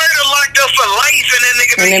 He murdered locked up for life, and that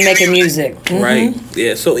nigga making music. Mm-hmm. Right.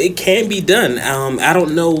 Yeah. So it can be done. I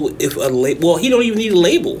don't know if a label. Well, he don't even need a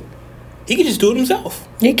label. He can just do it himself.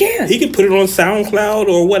 He can. He can put it on SoundCloud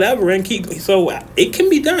or whatever and keep. So it can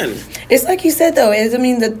be done. It's like you said, though.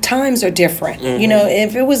 The times are different. Mm-hmm.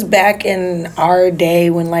 If it was back in our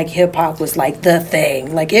day when like hip hop was like the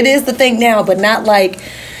thing, like it is the thing now, but not like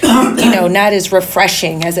not as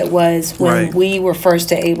refreshing as it was when we were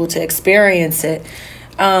first able to experience it.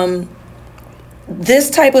 This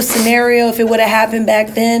type of scenario, if it would have happened back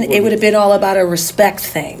then, it would have been all about a respect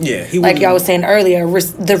thing. Yeah, like y'all was saying earlier,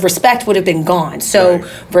 the respect would have been gone. So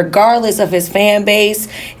regardless of his fan base,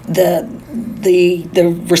 the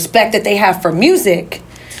respect that they have for music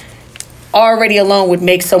already alone would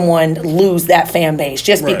make someone lose that fan base,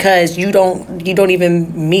 just because you don't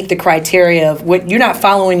even meet the criteria of what you're not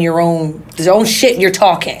following your own shit. You're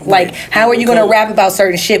talking like, how are you going to rap about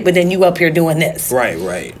certain shit, but then you up here doing this? Right.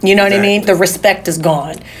 You know what I mean? The respect is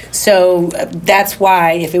gone. So that's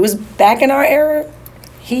why if it was back in our era,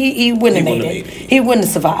 he wouldn't have made it. He wouldn't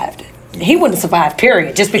have survived. He wouldn't have survived,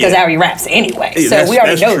 period, just because how he raps anyway. So we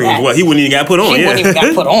already know that. Well, he wouldn't even got put on. He wouldn't even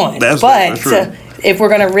got put on. That's true. If we're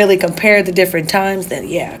going to really compare the different times, then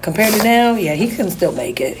compared to now, he can still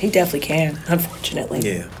make it. He definitely can, unfortunately.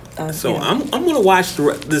 Yeah. I'm going to watch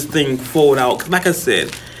this thing fold out. 'Cause like I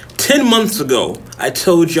said, 10 months ago, I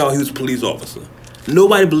told y'all he was a police officer.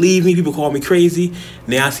 Nobody believed me. People called me crazy.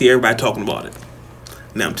 Now I see everybody talking about it.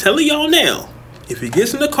 Now I'm telling y'all now, if he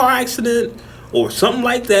gets in a car accident or something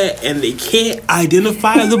like that and they can't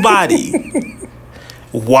identify the body...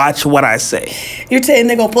 Watch what I say. You're saying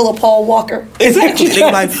they're going to pull a Paul Walker? Exactly.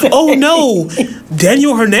 They're like, oh no,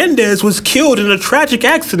 Daniel Hernandez was killed in a tragic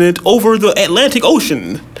accident over the Atlantic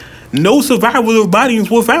Ocean. No survivors of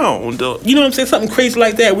bodies were found. You know what I'm saying? Something crazy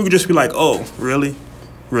like that. We would just be like, oh, really?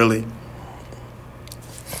 Really?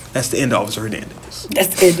 That's the end of Officer Hernandez.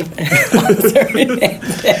 That's the end of Officer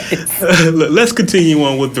Hernandez. Let's continue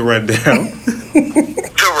on with the rundown.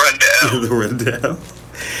 The rundown.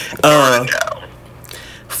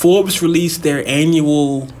 Forbes released their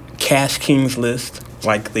annual Cash Kings list,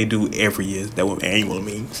 like they do every year. That's what annual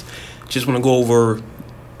means. Just want to go over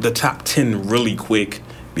the top 10 really quick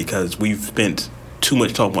because we've spent too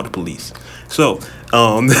much talking about the police. So,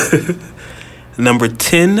 number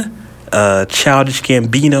 10, Childish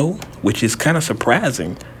Gambino, which is kind of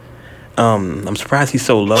surprising. I'm surprised he's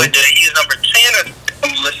so low. Wait, he's number 10 or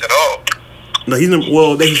on the list at all? No, he's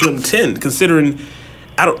number 10. Considering,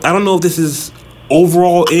 I don't know if this is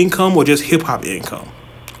overall income or just hip hop income,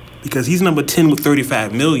 because he's number 10 with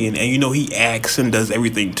 35 million, and he acts and does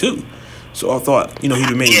everything too. So I thought he'd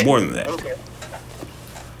have made more than that. Okay.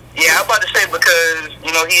 Yeah, I'm about to say because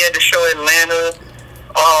he had the show Atlanta.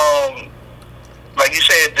 Like you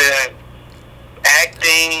said, the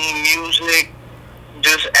acting, music,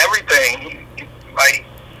 just everything. Like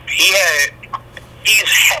he's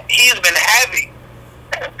been having.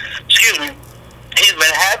 Excuse me. He's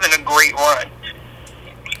been having a great run.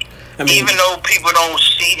 Even though people don't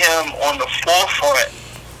see him on the forefront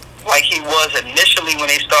like he was initially when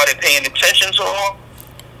they started paying attention to him,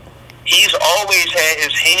 he's always had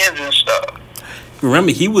his hands and stuff.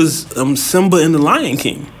 Remember, he was Simba in The Lion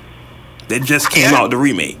King. That just came out, the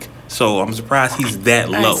remake. So I'm surprised he's that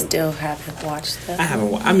low. I still haven't watched that. I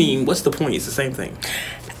haven't. I mean, what's the point? It's the same thing.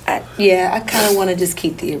 I kind of want to just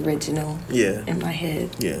keep the original in my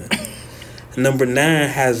head. Yeah. Number 9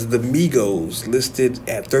 has the Migos listed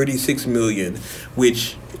at 36 million,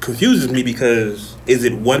 which confuses me because is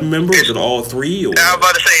it one member? Is it all three? Or? I was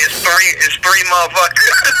about to say it's three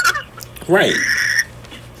motherfuckers. Right.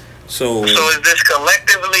 So is this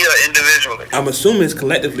collectively or individually? I'm assuming it's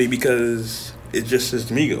collectively because it just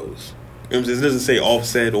says Migos. It doesn't say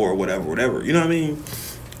Offset or whatever. You know what I mean?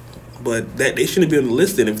 But that they shouldn't be on the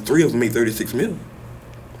list then if 3 of them made 36 million.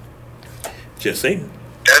 Just saying.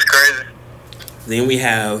 That's crazy. Then we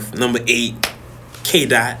have number 8,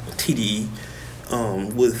 K-Dot, TDE,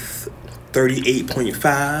 with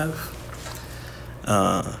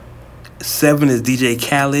 38.5. 7 is DJ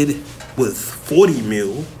Khaled with 40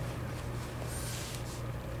 mil.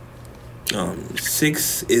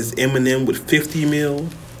 6 is Eminem with 50 mil.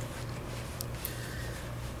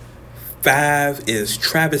 5 is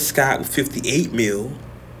Travis Scott with 58 mil.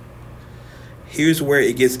 Here's where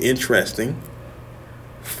it gets interesting.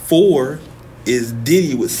 4 is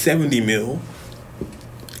Diddy with 70 mil.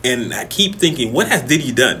 And I keep thinking, what has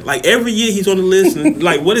Diddy done? Like, every year he's on the list, and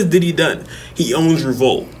like, what has Diddy done? He owns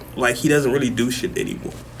Revolt. Like, he doesn't really do shit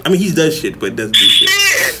anymore. I mean, he does shit, but doesn't do shit.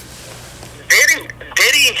 Diddy,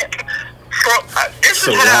 this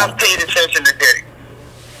is how I've paid attention to Diddy.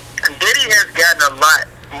 Diddy has gotten a lot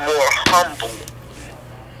more humble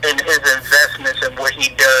in his investments and what he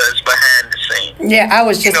does behind the scenes. Yeah, I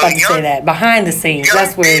was just about to say that. Behind the scenes,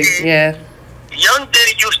 that's where, Young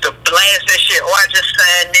Diddy used to blast that shit. Oh, I just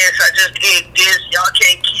signed this. I just did this. Y'all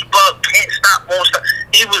can't keep up. Can't stop. Won't stop.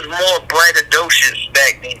 He was more braggadocious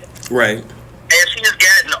back then. Right. As he has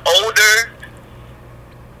gotten older,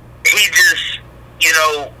 he just,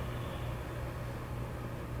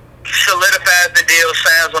 solidifies the deal,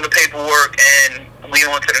 signs on the paperwork, and we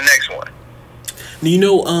on to the next one. You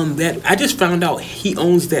know, that I just found out he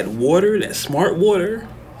owns that water, that Smart Water.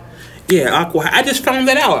 Yeah, Aqua. I just found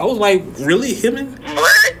that out. I was like, really? Him and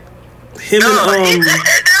what? Him and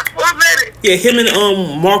him and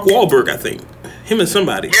Mark Wahlberg, I think. Him and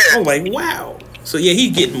somebody. Yeah. I was like, wow. So yeah,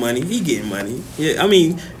 he's getting money. Yeah, I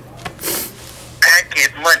mean, I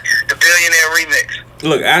get money. The Billionaire Remix.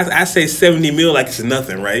 Look, I say 70 mil like it's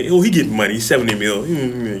nothing, right? Oh, he getting money, 70 mil.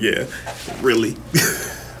 Yeah, really.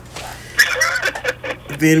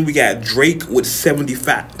 Then we got Drake with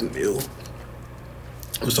 75 mil.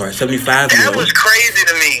 I'm sorry, 75 mil. That was crazy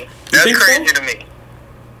to me. That's crazy to me.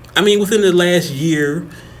 I mean, within the last year,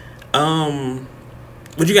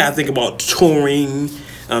 what you gotta think about touring?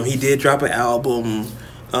 He did drop an album.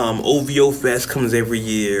 OVO Fest comes every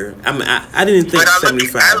year. I mean, I didn't think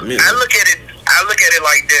 75 mil. I look at it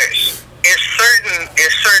like this.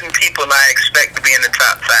 It's certain people I expect to be in the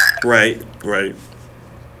top 5. Right.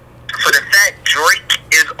 For the fact Drake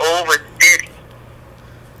is over Diddy.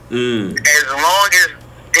 As long as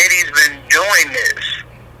Diddy's been doing this,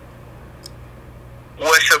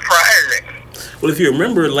 was surprising. Well, if you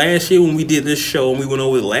remember last year when we did this show and we went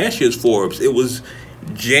over last year's Forbes, it was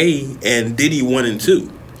Jay and Diddy 1 and 2.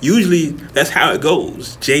 Usually that's how it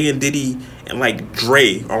goes. Jay and Diddy and like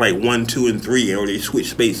Dre are like 1, 2, and 3, or they switch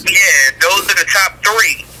spaces. Yeah, those are the top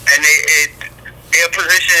 3, and their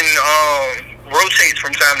position rotates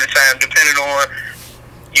from time to time depending on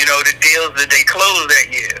the deals that they close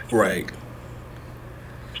that year. Right.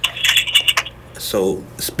 So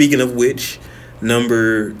speaking of which,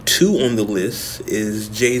 number 2 on the list is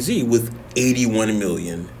Jay-Z with 81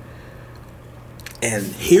 million. And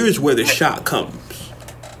here's where the shock comes.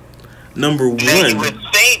 Number 1. Now you would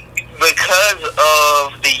think because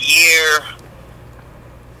of the year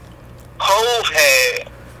Hov had,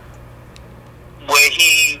 where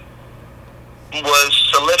he was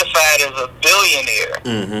solidified as a billionaire,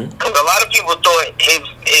 because a lot of people thought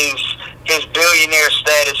his billionaire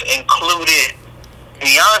status included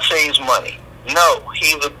Beyonce's money. No,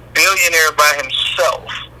 he's a billionaire by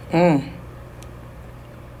himself.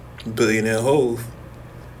 Billionaire Hov.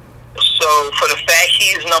 So for the fact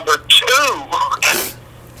he's number 2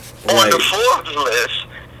 on the Forbes list,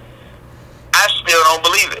 I still don't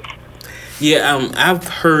believe it. Yeah, I've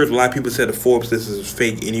heard a lot of people say the Forbes list is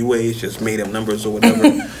fake anyway. It's just made up numbers or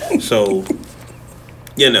whatever. So,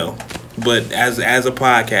 but as a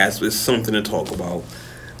podcast, it's something to talk about.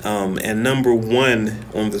 And number 1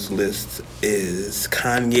 on this list is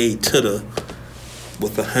Kanye Titta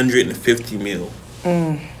with 150 mil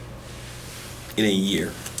in a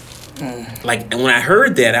year. Like, and when I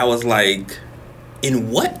heard that, I was like, in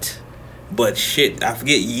what? But shit, I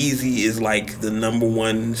forget Yeezy is like the number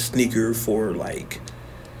one sneaker for like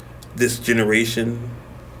this generation,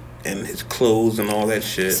 and his clothes and all that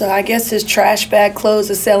shit. So I guess his trash bag clothes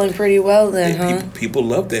are selling pretty well then, huh? People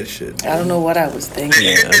love that shit. I don't know what I was thinking.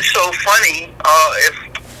 This shit is so funny.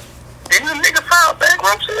 Didn't the nigga file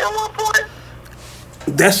bankruptcy at one point?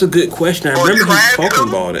 That's a good question. I remember he talking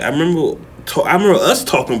about it. I remember us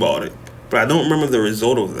talking about it, but I don't remember the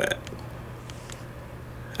result of that.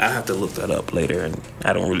 I have to look that up later, and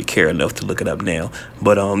I don't really care enough to look it up now.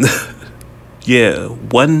 But yeah,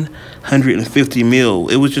 150 mil.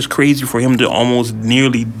 It was just crazy for him to almost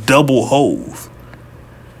nearly double Hove.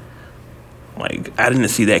 Like, I didn't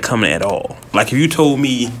see that coming at all. Like, if you told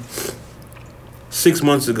me 6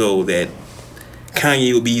 months ago that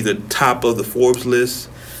Kanye would be the top of the Forbes list,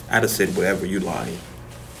 I'd have said, whatever, you lying.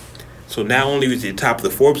 So not only is he the top of the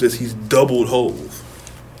Forbes list, he's doubled Hove.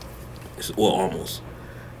 Well, almost.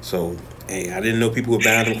 So, hey, I didn't know people were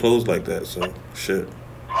buying them clothes like that, so, shit.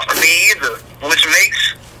 Me either. Which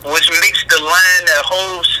makes the line that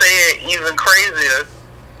Hov said even crazier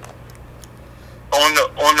on the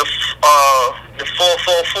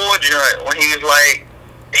 444 joint when he was like,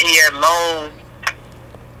 he had loaned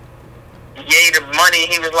Ye the money.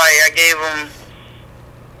 He was like, I gave him,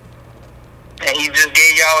 and he just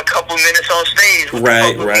gave y'all a couple minutes on stage. What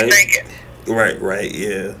right, the fuck was he thinking? Right,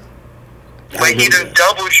 yeah. Like he done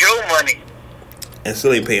doubled your money. And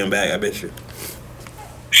still ain't paying back, I bet you.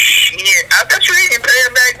 Shit, I bet you he ain't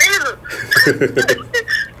paying back neither.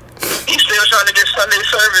 He's still trying to get Sunday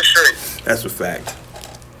service straight. That's a fact.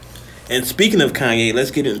 And speaking of Kanye,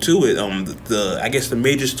 let's get into it. I guess the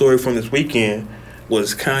major story from this weekend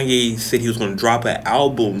was Kanye said he was going to drop an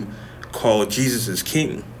album called Jesus is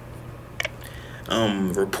King.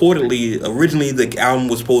 Reportedly, originally the album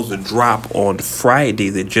was supposed to drop on Friday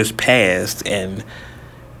that just passed, and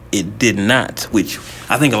it did not, which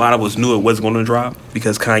I think a lot of us knew it wasn't going to drop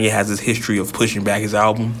because Kanye has this history of pushing back his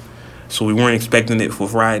album. So we weren't expecting it for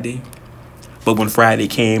Friday. But when Friday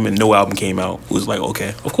came and no album came out, it was like,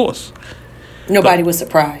 okay, of course. Nobody was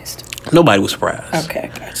surprised. Nobody was surprised.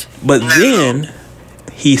 Okay, gotcha. But then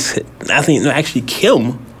he said, actually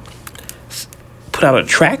Kim put out a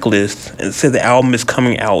track list and said the album is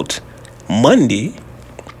coming out Monday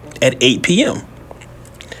at 8 p.m.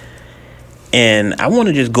 And I want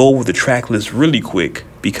to just go over the track list really quick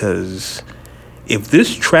because if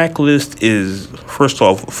this track list is, first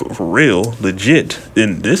off, for real, legit,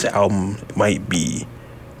 then this album might be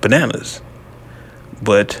bananas.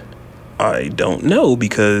 But I don't know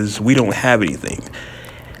because we don't have anything.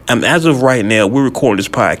 As of right now, we're recording this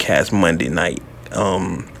podcast Monday night.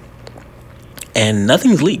 And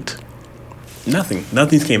nothing's leaked.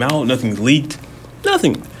 Nothing's came out. Nothing's leaked.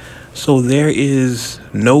 Nothing. So there is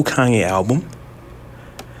no Kanye album.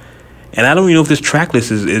 And I don't even know if this track list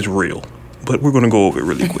is real. But we're going to go over it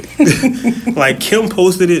really quick. Like, Kim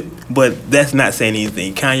posted it, but that's not saying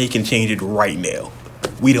anything. Kanye can change it right now.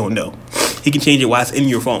 We don't know. He can change it while it's in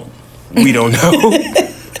your phone. We don't know.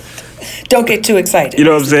 Don't get too excited. You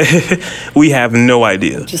know what I'm saying? We have no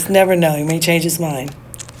idea. Just never know. He may change his mind.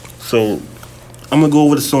 So I'm going to go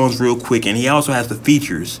over the songs real quick. And he also has the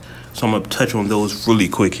features. So I'm going to touch on those really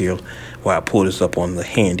quick here while I pull this up on the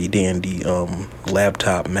handy-dandy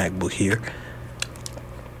laptop MacBook here.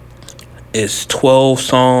 It's 12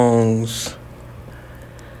 songs.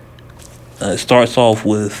 It starts off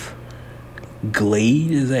with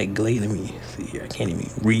Glade. Is that Glade? Let me see here. I can't even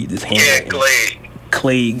read this handwriting. Yeah,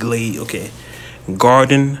 Glade. Okay.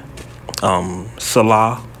 Garden.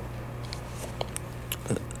 Salah.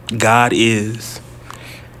 God Is.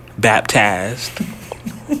 Baptized.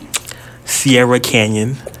 Sierra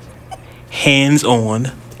Canyon. Hands On.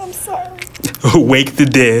 I'm sorry. Wake the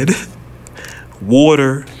Dead.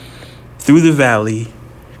 Water. Through the Valley,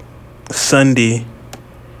 Sunday,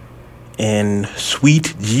 and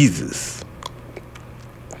Sweet Jesus.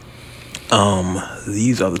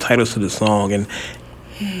 These are the titles to the song, and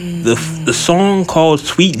the song called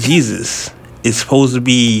Sweet Jesus is supposed to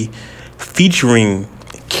be featuring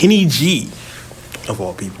Kenny G, of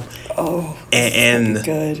all people. Oh, and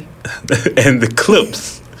good. And the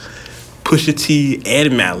Clips, Pusha T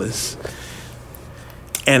and Malice.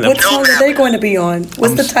 And what song are they going to be on?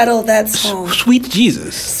 What's the title of that song? Sweet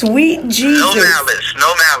Jesus. Sweet Jesus. No Malice.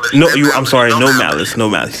 I'm sorry, no Malice.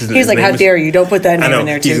 He's like, how dare you? Don't put that name in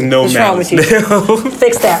there, too. He's no What's Malice. wrong with you?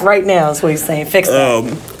 Fix that right now is what he's saying. Fix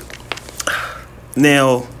that.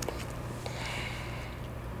 Now.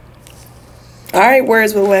 All right,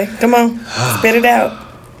 words with way. Come on. Spit it out.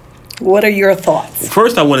 What are your thoughts?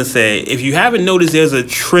 First, I want to say, if you haven't noticed, there's a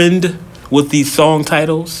trend with these song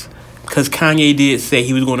titles. because Kanye did say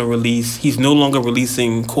he was going to release. He's no longer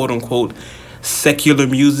releasing quote unquote secular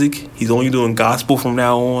music. He's only doing gospel from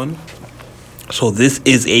now on. So this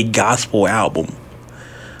is a gospel album.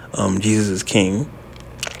 Jesus is King.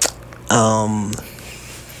 I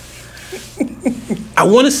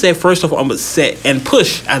want to say, first off, I'm upset. And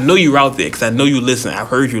Push, I know you're out there because I know you listen. I've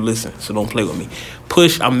heard you listen, so don't play with me.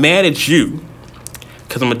 Push, I'm mad at you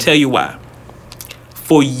because I'm going to tell you why.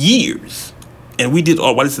 For years, and we did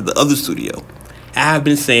all this at the other studio, I have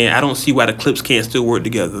been saying I don't see why the Clips can't still work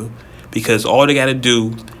together, because all they got to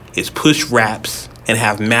do is Push raps and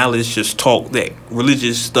have Malice just talk that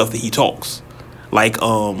religious stuff that he talks. Like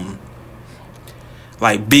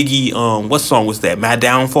Biggie, what song was that? My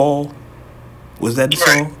Downfall? Was that the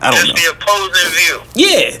song? I don't know. Just the opposing view.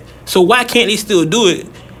 Yeah. So why can't they still do it?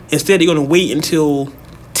 Instead, they're going to wait until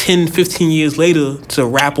 10, 15 years later to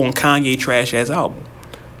rap on Kanye trash-ass album.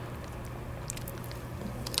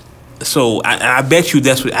 So I bet you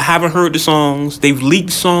that's what... I haven't heard the songs. They've leaked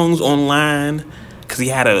songs online because he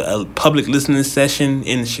had a public listening session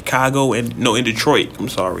in Chicago in Detroit. I'm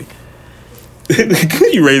sorry.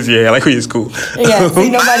 You raise your hand like it's cool. Yeah, see,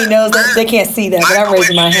 nobody knows that. They can't see that, but I'm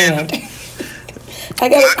raising my hand. My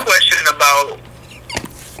question about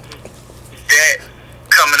that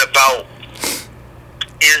coming about,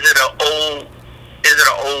 is it an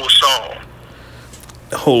old song?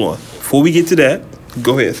 Hold on. Before we get to that,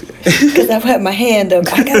 go ahead. Because I've had my hand up.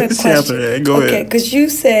 I got a question. Go ahead. Okay, because you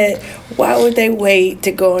said, why would they wait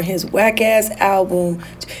to go on his whack-ass album?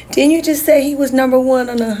 Didn't you just say he was number one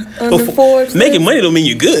on the Forbes? Making money don't mean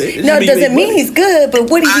you're good. No, it doesn't mean he's good, but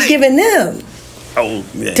what are you giving them? Oh,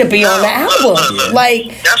 yeah. To be on the album. Look.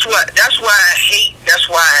 Like, that's why I hate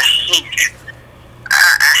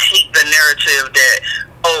the narrative that,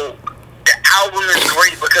 oh, the album is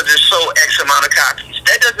great because it's sold X amount of copies.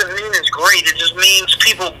 That doesn't mean it's great. It just means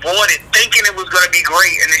people bought it thinking it was going to be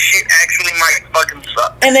great, and the shit actually might fucking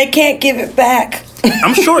suck. and they can't give it back.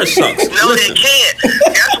 I'm sure it sucks. No, they can't.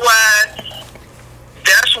 That's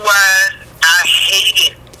why I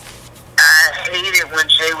hate it. I hate it when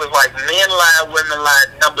Jay was like, men lie, women lie,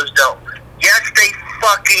 numbers don't. Yes, they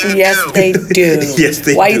fucking do. Yes, they do. Yes,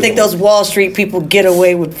 they Why do. you think those Wall Street people get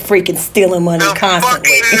away with freaking stealing money The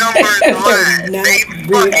constantly? fucking numbers lie. Not They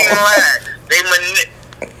real. fucking lie.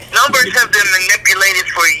 Numbers have been manipulated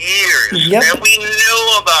for years, Yep. and we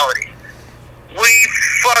knew about it. We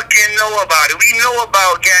fucking know about it. We know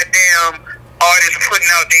about goddamn artists putting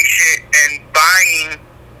out their shit and buying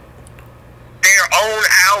their own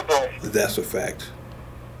album, That's a fact.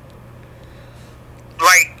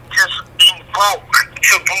 like just in bulk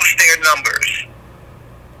to boost their numbers.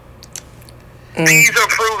 These are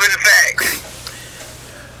proven facts.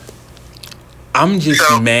 I'm just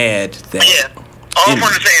mad that... Yeah. All I'm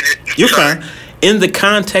going to say is... You're fine. In the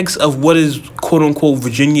context of what is quote-unquote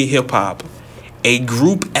Virginia hip-hop, a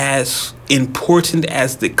group as important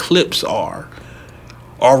as the Clips are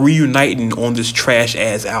reuniting on this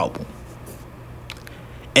trash-ass album.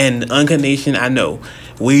 And Uncut Nation, I know.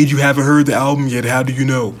 Wade, you haven't heard the album yet. How do you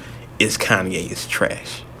know? It's Kanye. It's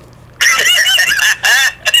trash.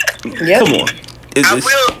 Yep. Come on. I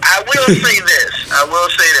will say this.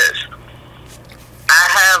 I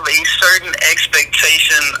have a certain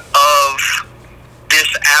expectation of this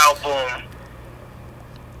album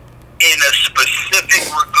in a specific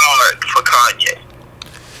regard for Kanye.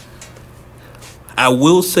 I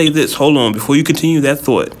will say this. Hold on. Before you continue that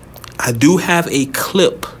thought, I do have a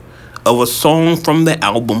clip of a song from the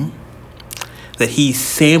album that he's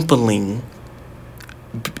sampling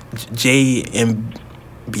Jay and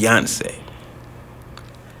Beyonce.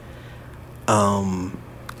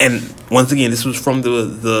 And once again, this was from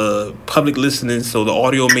the public listening, so the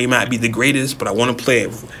audio may not be the greatest, but I want to play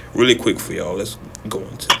it really quick for y'all. Let's go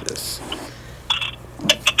into this.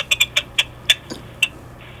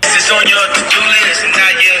 It's on your to-do list, now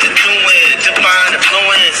you're doing divine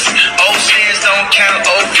influence. Old sins don't count,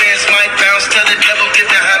 old friends might bounce. Tell the devil, get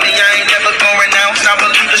behind me, I ain't never going out. Now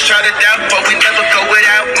believers try to doubt, but we never go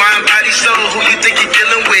without. Mind, body, soul, who you think you're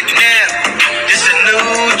dealing with now? This a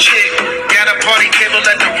new chick, got a party table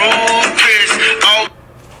at the room, Chris.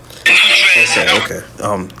 Okay.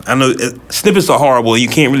 I know snippets are horrible. You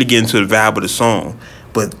can't really get into the vibe of the song,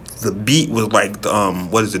 but the beat was like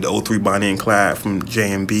what is it? The 03 Bonnie and Clyde from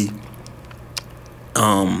J&B.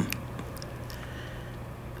 I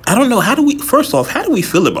don't know. First off, how do we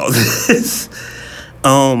feel about this?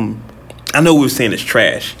 I know we were saying it's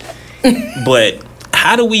trash, but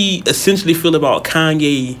how do we essentially feel about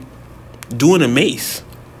Kanye doing a Mace?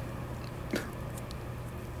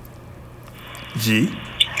 G?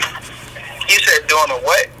 You said doing a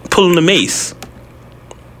what? Pulling the Mace.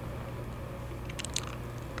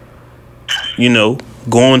 you know,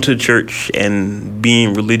 going to church and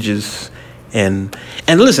being religious and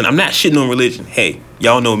listen, I'm not shitting on religion. Hey,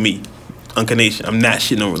 y'all know me. Uncle Nation, I'm not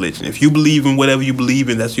shitting on religion. If you believe in whatever you believe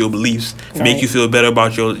in, that's your beliefs. Right. Make you feel better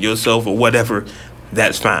about yourself or whatever,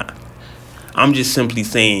 that's fine. I'm just simply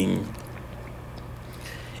saying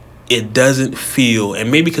it doesn't feel,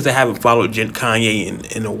 and maybe because I haven't followed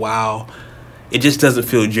Kanye in a while, it just doesn't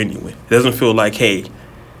feel genuine. It doesn't feel like, hey,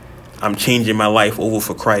 I'm changing my life over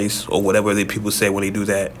for Christ or whatever that people say when they do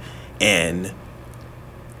that, and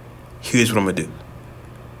here's what I'm going to do.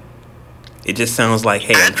 It just sounds like,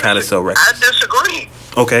 hey, I'm trying to sell records. I disagree.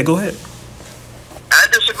 Okay, go ahead. I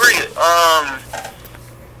disagree. I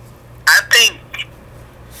think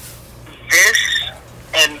this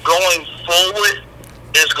and going forward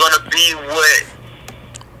is going to be what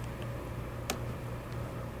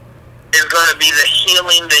is going to be the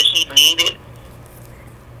healing that he needed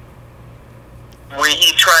when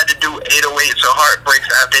he tried to do 808s or Heartbreaks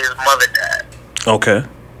after his mother died. Okay.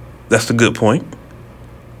 That's a good point.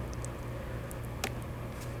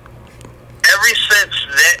 Ever since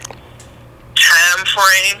that time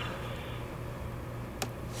frame,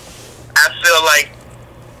 I feel like,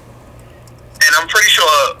 and I'm pretty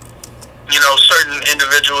sure, you know, certain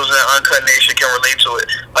individuals in Uncut Nation can relate to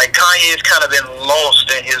it. Like, Kanye's kind of been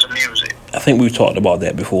lost in his music. I think we've talked about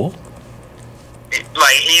that before.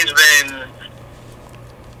 Like, he's been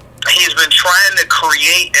trying to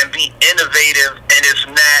create and be innovative, and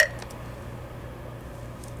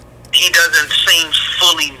he doesn't seem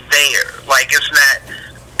fully there. Like, it's not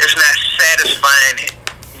satisfying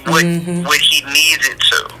what he needs it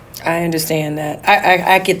to. I understand that.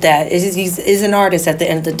 I get that. He's an artist at the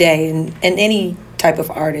end of the day, and any type of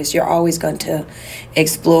artist, you're always going to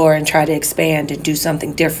explore and try to expand and do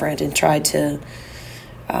something different and try to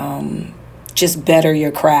just better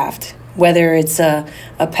your craft, whether it's a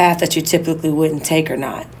path that you typically wouldn't take or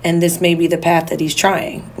not. And this may be the path that he's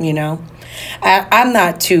trying, you know. I'm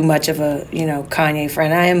not too much of a, you know, Kanye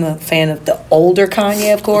friend. I am a fan of the older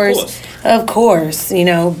Kanye, of course, you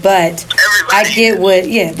know, but I get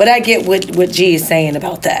what G is saying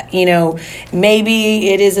about that. You know, maybe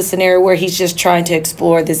it is a scenario where he's just trying to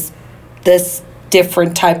explore this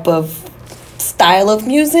different type of style of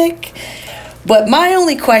music. But my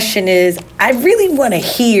only question is, I really want to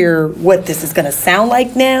hear what this is going to sound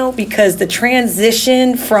like now, because the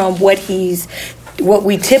transition from what we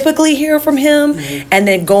typically hear from him and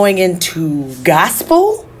then going into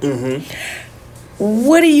gospel.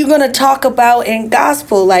 What are you going to talk about in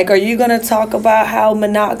gospel? Like, are you going to talk about how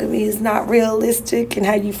monogamy is not realistic and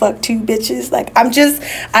how you fuck two bitches? Like, I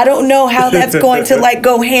don't know how that's going to, like,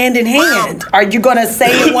 go hand in hand. Are you going to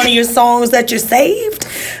say in one of your songs that you're saved?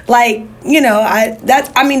 Like, you know, I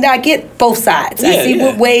get both sides. I see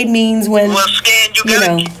what Wade means when, you also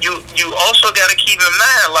got to keep in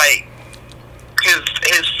mind, like,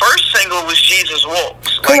 his first single was Jesus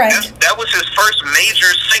Walks. Correct. Like, that was his first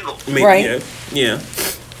major single. Right. Yeah.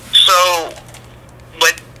 So,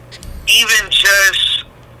 but even just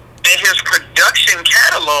in his production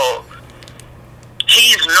catalog,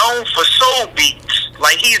 he's known for soul beats.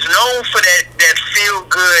 Like, he's known for that feel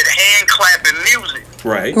good hand clapping music.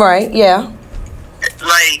 Right. Yeah.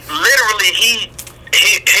 Like, literally, he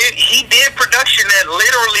did production that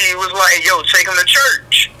literally was like, yo, take him to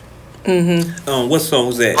church. What song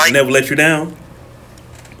was that? Like, Never Let You Down?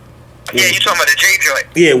 Yeah, you talking about the J joint?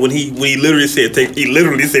 Yeah, when he literally said take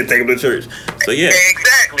him to church. So yeah.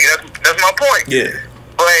 Exactly. That's my point. Yeah.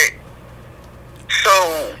 But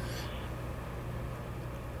so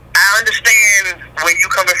I understand where you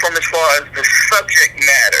coming from as far as the subject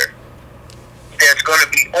matter that's going to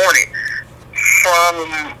be on it.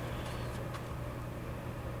 From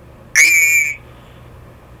the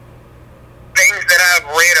things that I've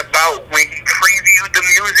read about when he previewed the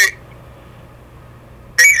music,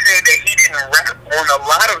 they said that he didn't rap on a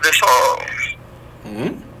lot of the songs.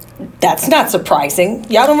 That's not surprising.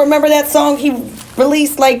 Y'all don't remember that song he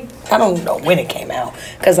released, like, I don't know when it came out,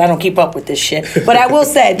 because I don't keep up with this shit. But I will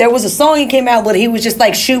say, there was a song he came out with, he was just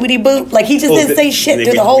like shoobity boop. Like, he just didn't say shit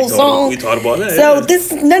through the whole song. We talked about that. So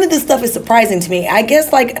none of this stuff is surprising to me. I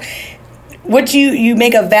guess, like, what you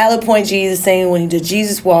make a valid point, Jesus, saying when he did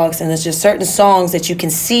Jesus Walks, and there's just certain songs that you can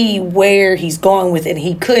see where he's going with it. And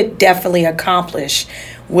he could definitely accomplish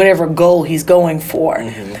whatever goal he's going for.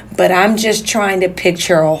 But I'm just trying to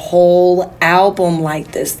picture a whole album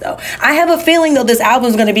like this, though. I have a feeling, though, this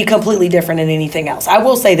album's going to be completely different than anything else. I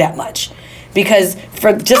will say that much. Because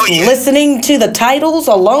for just listening to the titles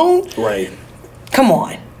alone, right? Come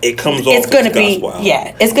on. It comes off. It's going to be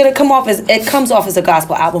it's going to come off as a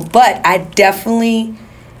gospel album. But I definitely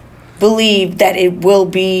believe that it will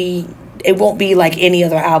be it won't be like any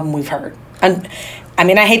other album we've heard. I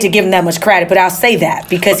mean, I hate to give him that much credit, but I'll say that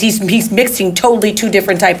because he's mixing totally two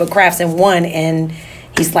different type of crafts in one, and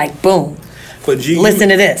he's like, boom. But G, listen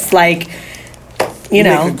to this, like, you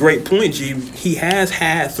know. Make a great point, G. He has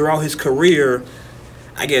had throughout his career,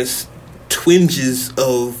 I guess, twinges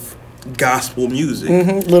of gospel music.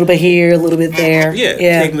 A little bit here, a little bit there.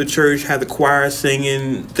 Yeah. Taking the church, had the choir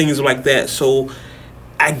singing, things like that. So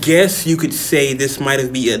I guess you could say this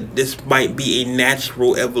might be a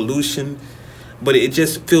natural evolution, but it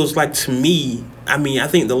just feels like to me. I mean, I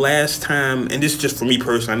think the last time, and this is just for me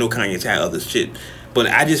personally, I know Kanye's had other shit, but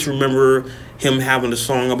I just remember him having a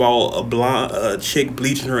song about a chick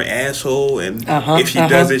bleaching her asshole, and if she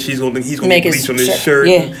does it, he's gonna bleach on his shirt.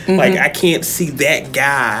 Yeah. Like, I can't see that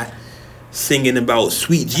guy singing about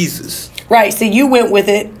sweet Jesus. Right. So you went with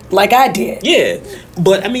it like I did. Yeah,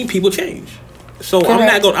 but I mean, people change. So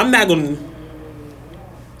Correct. I'm not going.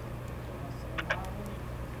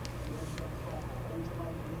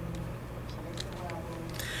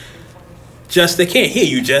 Just they can't hear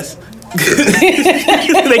you, Jess.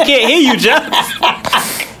 They can't hear you, Jess.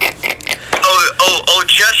 Oh,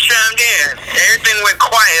 just chimed in. Everything went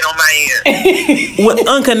quiet on my end. With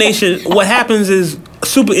Uncarnation, what happens is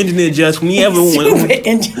Super Engineer Just whenever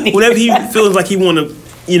he feels like he want to,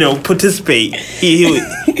 participate, he'll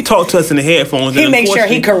talk to us in the headphones. He makes sure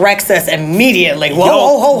he corrects us immediately.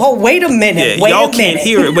 Whoa, wait a minute. Yeah, y'all can't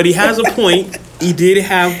hear it, but he has a point. He did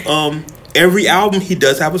have every album. He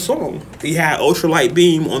does have a song. He had Ultralight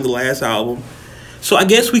Beam on the last album, so I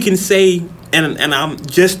guess we can say, and I'm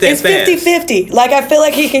just that it's fast. 50-50. Like, I feel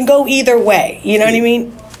like he can go either way. You know what I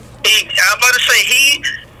mean? I'm about to say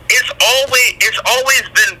it's always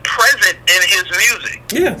been present in his music.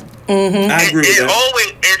 Yeah. I agree with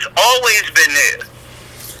that. It's always been there.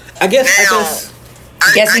 I guess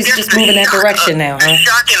he's just moving that direction now, huh? The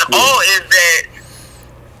shock and awe is that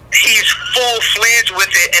he's full-fledged with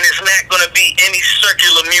it, and it's not going to be any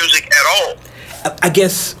circular music at all. I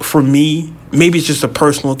guess for me, maybe it's just a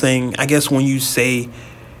personal thing. I guess when you say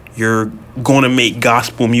you're going to make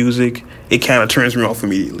gospel music, it kind of turns me off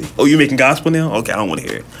immediately. Oh, you're making gospel now? Okay, I don't want to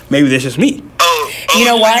hear it. Maybe that's just me. You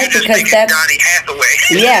know why? Because that's Donny Hathaway.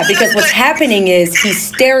 Yeah, because what's happening is he's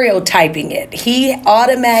stereotyping it. He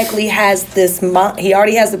automatically has he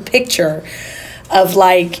already has a picture of,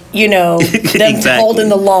 like, them Exactly. holding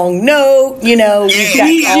the long note. We've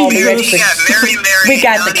got all the extra. We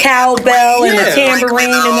got the cowbell and the tambourine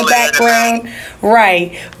in the background.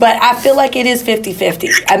 Right. But I feel like it is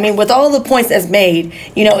 50-50. I mean, with all the points that's made,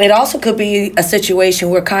 it also could be a situation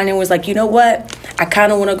where Kanye was like, you know what? I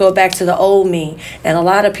kind of want to go back to the old me. And a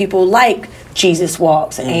lot of people like Jesus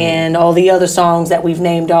Walks and all the other songs that we've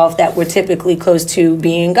named off that were typically close to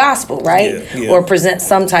being gospel, right? Yeah. Or present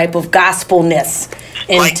some type of gospelness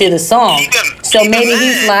into the song. So maybe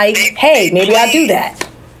he's like, hey, maybe I'll do that.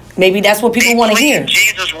 Maybe that's what people want to hear.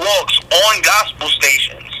 Jesus Walks on gospel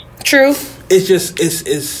stations. True. It's just,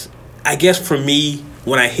 it's I guess for me,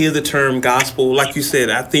 when I hear the term gospel, like you said,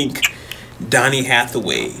 I think Donny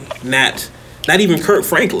Hathaway, not even Kirk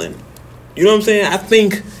Franklin. You know what I'm saying? I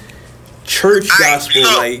think church gospel,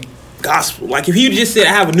 like gospel. Like, if he just said, I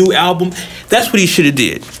have a new album, that's what he should have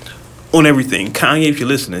did on everything. Kanye, if you're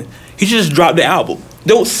listening, he should just drop the album.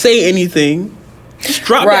 Don't say anything. Just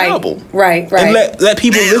drop the album. Right. And let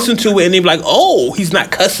people listen to it, and they be like, oh, he's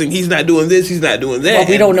not cussing, he's not doing this, he's not doing that. Well,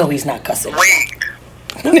 we don't know he's not cussing. Wait.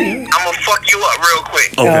 I'm going to fuck you up real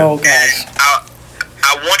quick. Okay. Oh, gosh.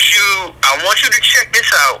 I want you to check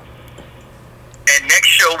this out. And next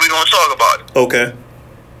show, we're going to talk about it. Okay.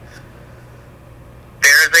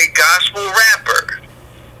 There's a gospel rapper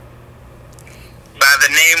by the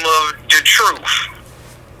name of The Truth.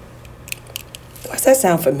 Why does that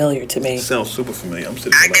sound familiar to me? Sounds super familiar. I'm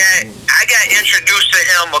sitting I there got introduced to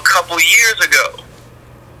him a couple years ago.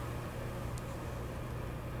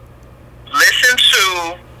 Listen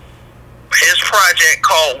to his project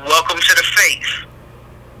called Welcome to the Faith.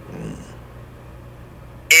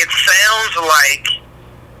 It sounds like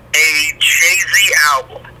a Jay-Z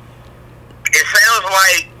album. It sounds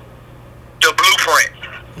like The Blueprint.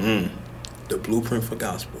 The Blueprint for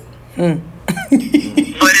Gospel. But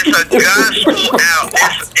it's a gospel album.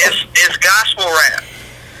 It's gospel rap.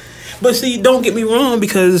 But see, don't get me wrong,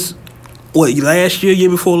 because last year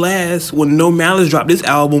before last, when No Malice dropped this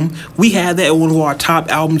album, we had that one of our top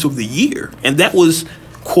albums of the year, and that was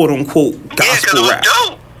quote unquote gospel rap.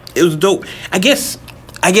 It was dope. I guess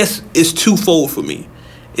it's twofold for me.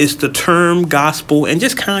 It's the term gospel and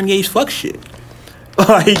just Kanye's fuck shit.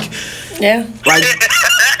 Yeah. Like,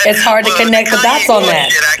 it's hard to connect the dots on that.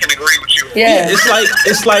 Shit, I can agree with you Yeah.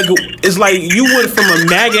 It's like you went from a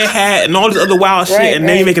MAGA hat and all this other wild shit, and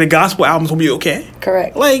now you're making a gospel album to be okay.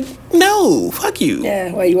 Correct. Like, no, fuck you.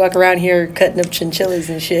 Yeah, well, you walk around here cutting up chinchillas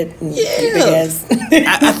and shit. And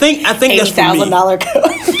I think that's for me. $80,000 coat.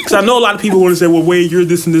 Because I know a lot of people want to say, well, wait, you're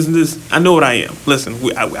this and this and this. I know what I am. Listen,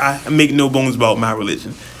 I make no bones about my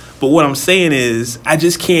religion. But what I'm saying is, I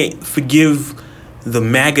just can't forgive the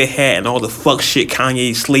MAGA hat and all the fuck shit,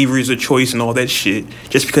 Kanye, slavery is a choice and all that shit,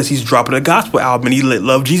 just because he's dropping a gospel album and he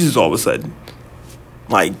love Jesus all of a sudden.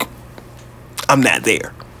 Like, I'm not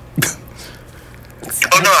there.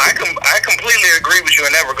 Oh no, I completely agree with you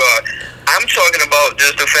in that regard. I'm talking about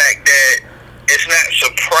just the fact that it's not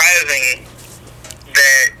surprising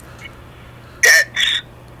that that's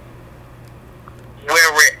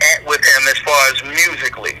where we're at with him as far as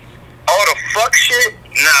musically. All the fuck shit,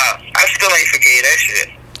 nah, I still ain't forget that shit.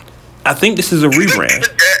 I think this is a rebrand.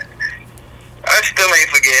 I still ain't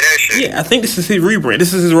forget that shit. Yeah, I think this is his rebrand.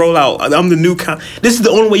 This is his rollout. I'm the new this is the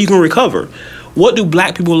only way you can recover. What do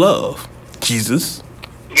black people love? Jesus.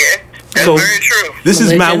 Yeah, that's So, very true. This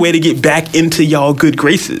is my way to get back into y'all good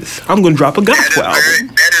graces. I'm gonna drop a gospel album.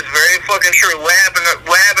 That is very fucking true. What happened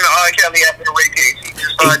to R. Kelly after the rape case? He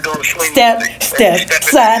just started doing swing Step,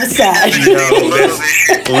 side to side.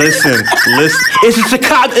 Listen.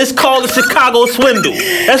 It's called the Chicago swindle.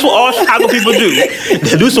 That's what all Chicago people do.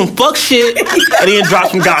 They do some fuck shit and then drop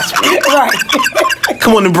some gospel. Right.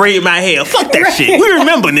 Come on and braid my hair. Fuck that shit. We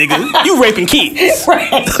remember, nigga. You raping kids. Right.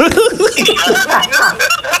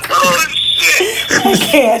 Oh shit. I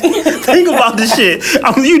can't. Think about this shit.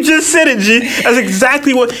 You just said it, G. That's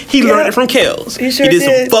exactly what he learned it from Kels. He sure did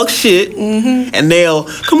did. some fuck shit, and they'll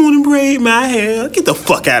come on and braid my hair. Get the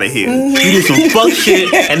fuck out of here. You did some fuck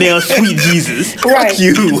shit, and they'll sweet Jesus. Right. Fuck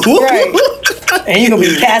you. Right. And you're gonna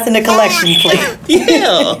be passing the collection plate.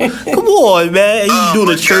 Yeah. Come on, man. You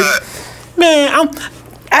doing a church, man?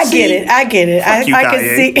 I get it. I you, can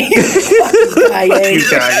Kanye. see.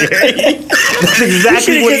 Kanye. That's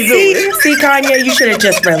exactly what he's doing. See, Kanye, you should have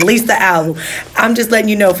just released the album. I'm just letting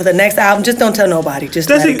you know for the next album, just don't tell nobody. Just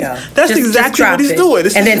let it go. That's Just exactly drop what he's it. doing.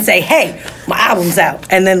 And then say, hey, my album's out.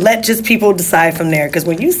 And then let just people decide from there. Because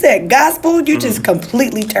when you said gospel, you just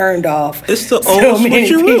completely turned off. It's the so old many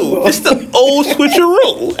switcheroo. people. It's the old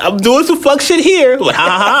switcheroo. I'm doing some fuck shit here. But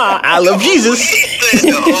I love Jesus. He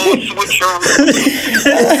said the old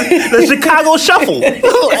switcheroo. The Chicago shuffle.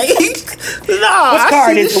 Like,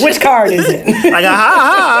 nah. Which card is it?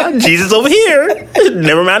 Like, Jesus over here.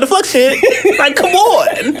 Never mind the fuck shit. Like, come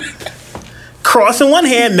on. Cross in one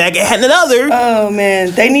hand, MAGA hat in another. Oh,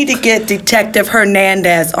 man. They need to get Detective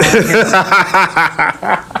Hernandez on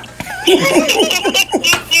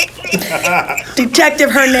Detective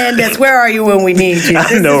Hernandez, where are you when we need you?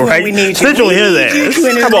 I know, right? We need you. Central We hears need that.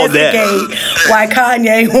 you to How about that? investigate why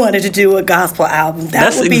Kanye wanted to do a gospel album.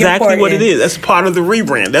 That's would be exactly what it important. is. That's part of the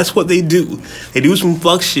rebrand. That's what they do. They do some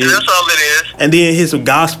fuck shit. That's all it is. And then here's some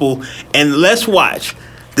gospel. And let's watch.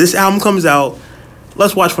 This album comes out.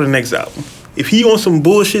 Let's watch for the next album. If he on some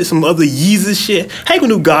bullshit, some other Yeezus shit, how you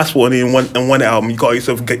gonna do gospel and then in one album you call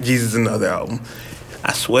yourself Jesus in another album?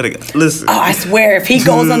 I swear to God. Listen. Oh, I swear, if he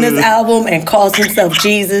goes on this album and calls himself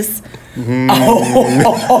Jesus, Like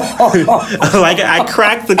I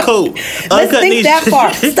cracked the code. let's think that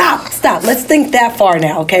far. Stop. Let's think that far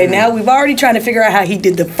now, okay? Now we've already trying to figure out how he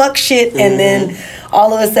did the fuck shit and then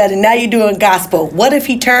all of a sudden now you're doing gospel. What if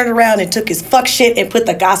he turned around and took his fuck shit and put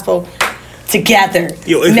the gospel together?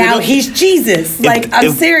 Yo, if now we- he's Jesus.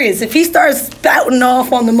 I'm serious. If he starts spouting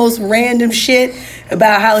off on the most random shit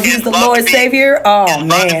about how he's the about Lord to be- Savior, It's oh about to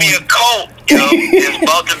man. be a cult, yo. It's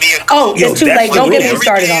about to be a Oh, cult. it's too that's late. Don't the get me rule.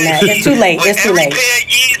 started on that. It's too late. With It's too every late. pair of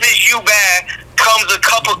Yeezys you buy comes a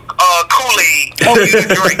cup of Kool-Aid for you to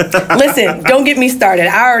drink. Listen, don't get me started.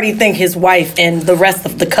 I already think his wife and the rest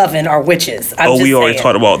of the coven are witches. I'm just we already saying.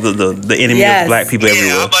 talked about the enemy Yes. of black people Yeah, I'm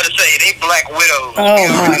everywhere. about to say, they black widows. Oh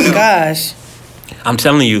my gosh. I'm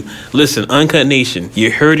telling you, listen, Uncut Nation,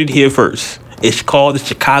 you heard it here first. It's called the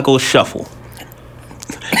Chicago Shuffle.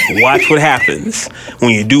 Watch what happens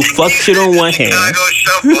when you do fuck shit on one hand. Chicago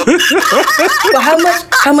Shuffle. Well,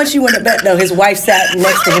 how much you want to bet though? His wife sat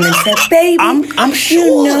next to him and said, "Baby, I'm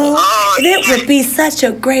sure. you know, Oh, it would be such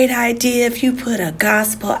a great idea if you put a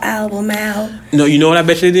gospel album out." No, you know what I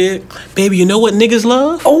bet you did? Baby, you know what niggas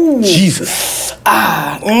love? Oh, Jesus.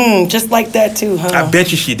 just like that too, huh? I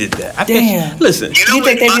bet you she did that. I Damn. bet you. Listen, You know You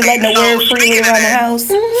think they be what? letting the So, word freely speaking of around the that- house?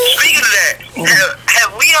 Speaking of that,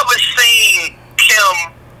 have we ever seen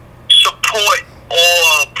Kim support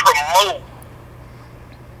or promote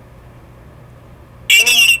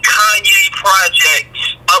any Kanye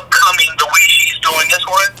projects upcoming the way she's doing this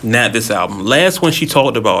one? Not this album. Last one she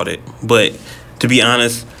talked about it, but to be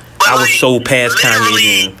honest, But I was so past Kanye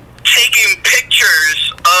literally then. taking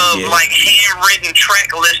pictures of Yeah. like handwritten track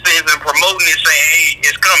listings and promoting it, saying, "Hey,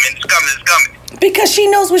 it's coming, it's coming, it's coming." Because she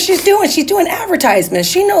knows what she's doing. She's doing advertisements.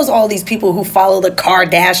 She knows all these people who follow the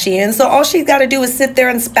Kardashians. So all she's got to do is sit there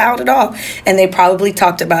and spout it off. And they probably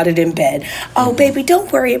talked about it in bed. Oh, baby, don't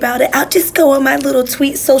worry about it. I'll just go on my little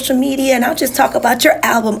tweet social media and I'll just talk about your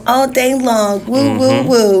album all day long. Woo, woo,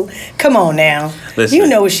 woo. Come on now. Listen. You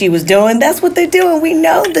know what she was doing. That's what they're doing. We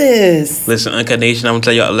know this. Listen, Uncut Nation, I'm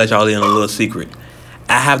gonna let y'all in a little secret.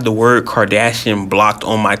 I have the word Kardashian blocked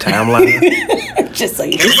on my timeline. Just so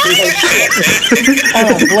you know. I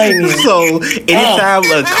don't blame you. So anytime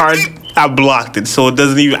I blocked it, so it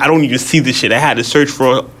doesn't even. I don't even see the shit. I had to search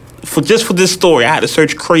for this story. I had to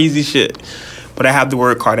search crazy shit, but I have the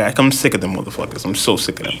word Kardashian. I'm sick of them motherfuckers. I'm so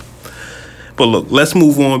sick of them. But look, let's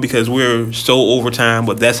move on because we're so over time.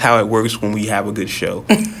 But that's how it works when we have a good show.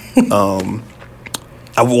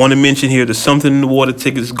 I want to mention here the Something in the Water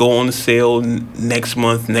tickets go on sale next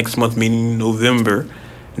month. Next month meaning November,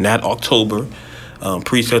 not October.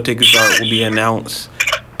 Pre-sale tickets will be announced.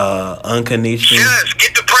 Uncut Nation. Yes,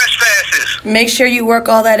 get the press passes. Make sure you work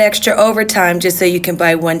all that extra overtime just so you can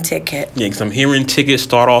buy one ticket. Yeah, because I'm hearing tickets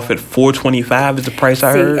start off at $425 is the price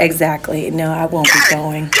I See, heard. exactly. No, I won't be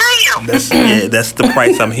going. Damn. That's the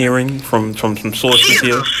price I'm hearing from some sources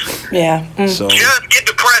here. Jesus. Yeah. So Just get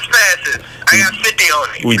the press passes. I got 50 on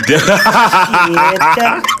it. we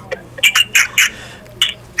Yeah.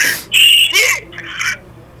 Shit.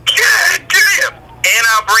 God damn. And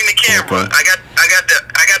I'll bring the camera. Okay. I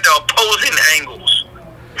got the opposing angles.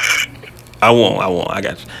 I won't. I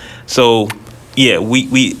got you. So yeah,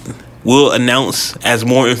 we'll announce as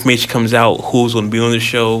more information comes out who's going to be on the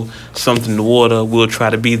show. Something in the Water. We'll try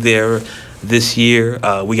to be there this year.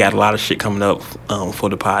 We got a lot of shit coming up for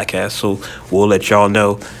the podcast, so we'll let y'all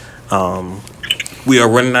know. We are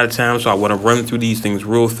running out of time, so I want to run through these things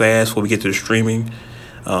real fast before we get to the streaming.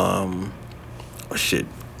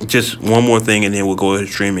 Just one more thing, and then we'll go to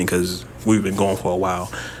streaming because we've been going for a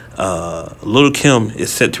while. Lil' Kim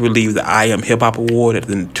is set to receive the I Am Hip Hop Award at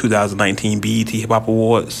the 2019 BET Hip Hop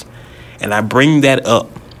Awards. And I bring that up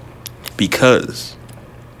because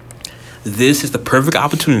this is the perfect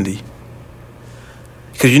opportunity.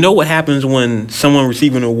 Because you know what happens when someone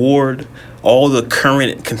receives an award? All the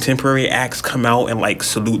current contemporary acts come out and like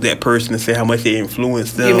salute that person and say how much they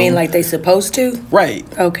influenced them. You mean like they supposed to? Right.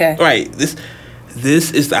 Okay. Right.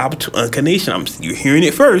 This is the opportunity. Uncut Nation, you're hearing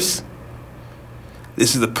it first.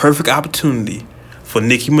 This is the perfect opportunity for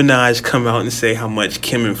Nicki Minaj to come out and say how much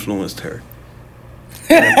Kim influenced her.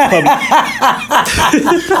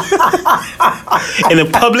 In a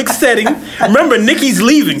public setting. Remember, Nicki's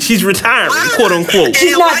leaving. She's retiring, quote unquote.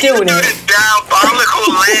 She's not doing it. This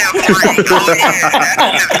diabolical laugh break. Oh,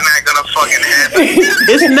 yeah. It's not gonna fucking happen.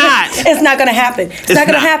 It's not. It's not gonna happen. It's not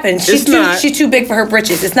gonna not. happen. It's She's too big for her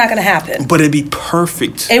britches. It's not gonna happen. But it'd be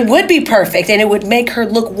perfect. It would be perfect, and it would make her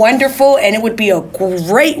look wonderful, and it would be a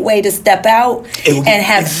great way to step out It would be- and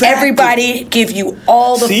have exactly. everybody give you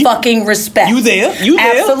all the See? fucking respect. You there. You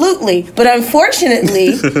there. Absolutely. But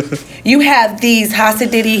unfortunately, you have these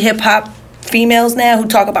Hasidity hip hop females now who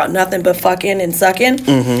talk about nothing but fucking and sucking.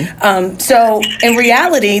 Mm-hmm. So in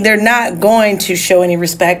reality, they're not going to show any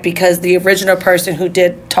respect because the original person who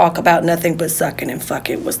did talk about nothing but sucking and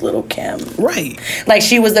fucking was Lil' Kim. Right. Like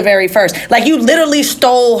she was the very first. Like you literally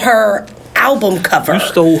stole her album cover. You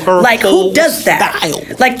stole her Like whole who does that?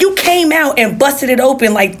 style. Like you came out and busted it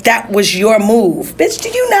open like that was your move. Bitch, do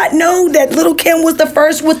you not know that Lil' Kim was the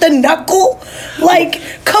first with the knuckle? Like,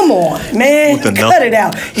 come on, man. With the Cut knuckle. it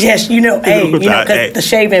out. Yes, you know, hey, you know, Hey. cause the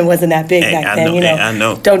shaving wasn't that big Hey, back I then, know, you know. hey, I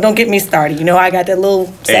know. Don't get me started. You know, I got that little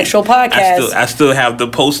sexual podcast. I still have the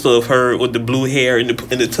poster of her with the blue hair in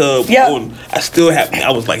the tub. Yep. On. I still have. I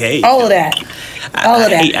was like, hey. all of that. All of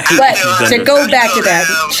that. I hate But she's to done go back to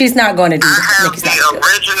that, she's not going to do I that. have Nicki's not the gonna do it.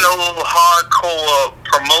 original hardcore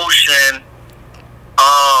promotion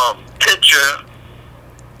picture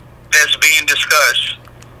that's being discussed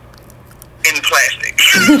in plastic.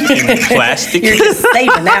 Plastic. You're just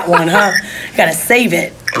saving that one, huh? Gotta save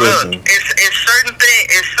it. Listen. Look, it's certain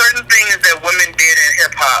things that women did in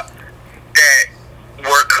hip hop that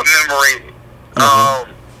were commemorated.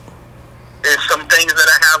 There's some things that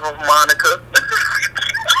I have of Monica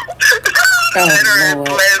that are in Lord.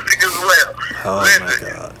 plastic as well. Oh Listen, my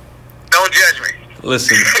God. don't judge me.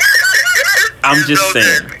 Listen. I'm just Don't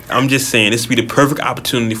saying. judge me. I'm just saying. This would be the perfect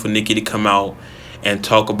opportunity for Nicki to come out and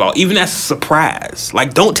talk about, even as a surprise.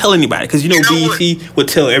 Like, don't tell anybody, because you know You know BET would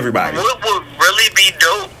tell everybody. What would really be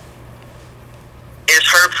dope is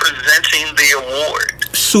her presenting the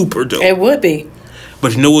award. super dope. It would be.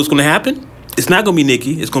 But you know what's gonna happen? It's not gonna be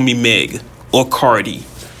Nicki. It's gonna be Meg or Cardi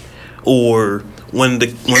or one of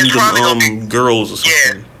the girls or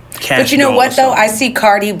something. Yeah. But you know what though? I see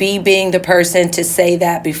Cardi B being the person to say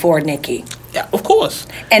that before Nicki. Yeah, of course.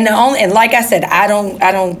 And like I said, I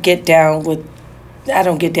don't get down with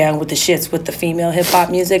the shits with the female hip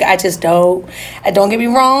hop music. I just don't. Don't get me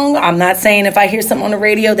wrong. I'm not saying if I hear something on the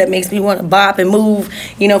radio that makes me want to bop and move,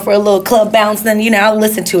 for a little club bounce, then I'll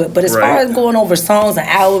listen to it. But as far as going over songs and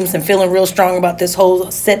albums and feeling real strong about this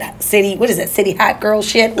whole city, what is it? City hot girl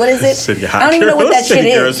shit. What is it? City hot I don't even know what that shit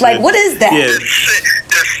is. Like, what is that? Yeah.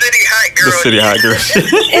 The city hot girl. The city hot girl.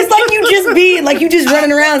 It's like you just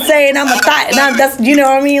running around saying I'm a thought, and that's what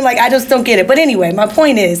I mean. Like I just don't get it. But anyway, my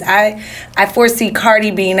point is, I foresee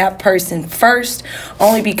Cardi being that person first,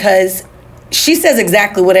 only because she says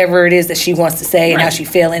exactly whatever it is that she wants to say and how she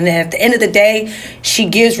feels, and then at the end of the day, she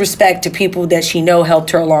gives respect to people that she know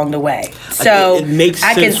helped her along the way. So it makes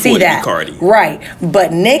sense I can see that, Cardi. right?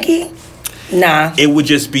 But Nicki. Nah. It would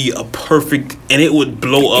just be a perfect, and it would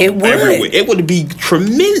blow up everywhere. It would be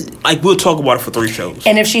tremendous. Like, we'll talk about it for 3 shows.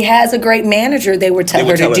 And if she has a great manager, they would tell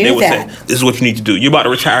her to do that. Say, this is what you need to do. You're about to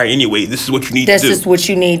retire anyway. This is what you need to do. This is what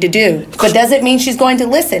you need to do. But doesn't mean she's going to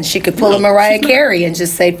listen. She could pull a Mariah Carey and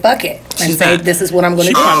just say, fuck it. And say, this is what I'm going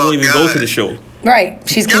to do. She probably won't even go to the show. Right.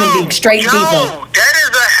 She's going to be straight diva. That is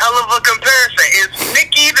a hell of a comparison. Is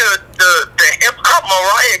Nicki the hip-hop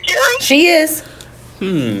Mariah Carey? She is.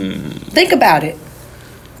 Think about it.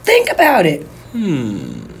 Like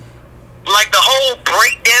the whole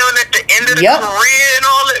breakdown at the end of the career and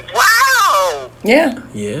all that. Wow. Yeah.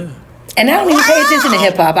 Yeah. And I don't even pay attention to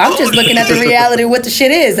hip hop. I'm just looking at the reality of what the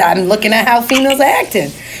shit is. I'm looking at how females are acting.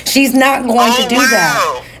 She's not going to do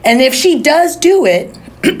that. And if she does do it,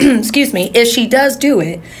 excuse me, if she does do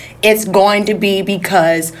it, it's going to be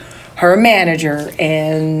because her manager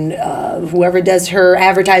and whoever does her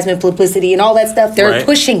advertisement publicity and all that stuff, they're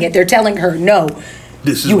pushing it. They're telling her, no,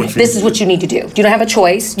 this is what you need to do. You don't have a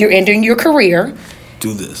choice. You're ending your career.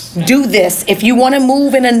 Do this. If you want to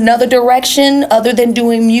move in another direction other than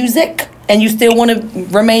doing music, and you still want to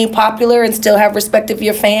remain popular and still have respect of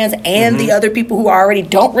your fans and the other people who already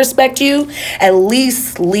don't respect you, at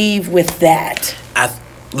least leave with that.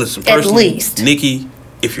 Listen, personally, at least. Nicki,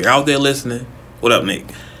 if you're out there listening, what up, Nick?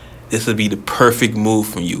 This would be the perfect move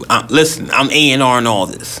for you. Listen, I'm A&R and all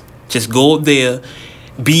this. Just go up there.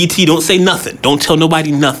 BET, don't say nothing. Don't tell nobody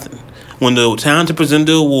nothing. When the time to present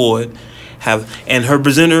the award, and her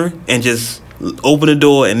presenter, and just open the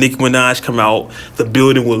door and Nicki Minaj come out, the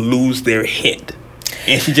building will lose their head.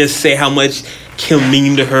 And she just say how much Kim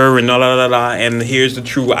mean to her and and here's the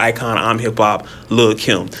true icon, I'm hip-hop, Lil'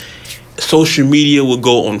 Kim. Social media will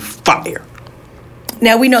go on fire.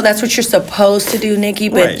 Now, we know that's what you're supposed to do, Nicki,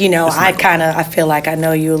 but, I feel like I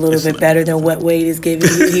know you a little bit better than what Wade is giving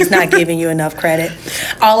you. He's not giving you enough credit.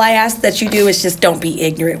 All I ask that you do is just don't be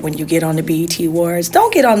ignorant when you get on the BET Awards.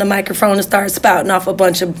 Don't get on the microphone and start spouting off a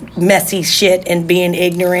bunch of messy shit and being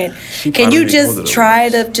ignorant. Can you just try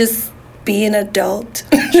to just be an adult?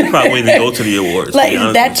 She probably won't even go to the awards. Like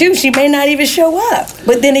that, too. She may not even show up.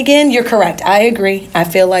 But then again, you're correct. I agree. I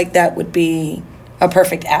feel like that would be a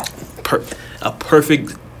perfect out. A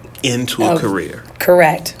perfect end to a career.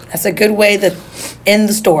 Correct. That's a good way to end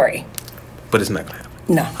the story. But it's not going to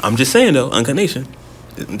happen. No. I'm just saying, though, Uncut Nation.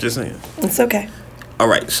 I'm just saying. It's okay. All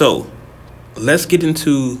right, so let's get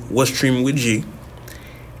into what's streaming with G.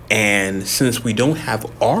 And since we don't have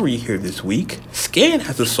Ari here this week, Scan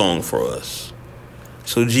has a song for us.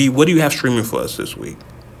 So, G, what do you have streaming for us this week?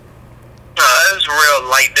 It's real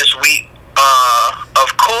light this week.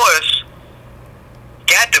 Of course,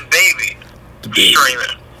 Got the Baby. Streaming.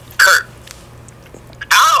 Kurt.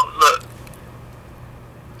 Look.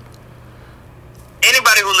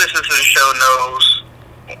 Anybody who listens to the show knows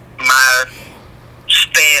my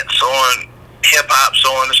stance on hip-hop, so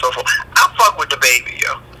on and so forth. I fuck with the Baby,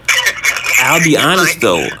 yo. I'll be honest,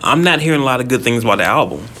 though. I'm not hearing a lot of good things about the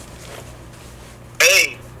album.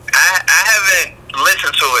 Hey, I haven't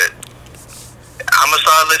listened to it. I'm going to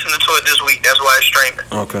start listening to it this week. That's why it's streaming.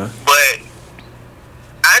 Okay. But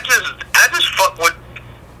I just fuck with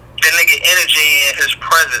the nigga energy and his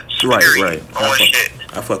presence. Right.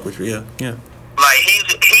 I fuck with you, yeah. Like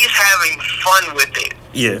he's having fun with it.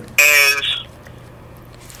 Yeah. As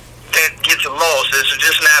that gets lost. It's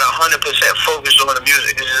just not 100% focused on the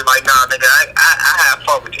music. It's just like, nah, nigga, I have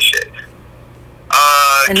fun with this shit.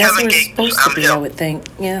 And Kevin that's what it's Gates, supposed to be, I would think.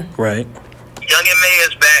 Yeah. Right. Young M.A.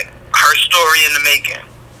 is back. Her story in the making.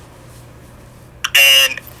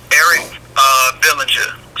 And Eric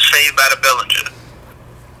Bellinger, Saved by the Bellinger.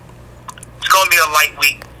 It's gonna be a light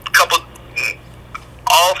week.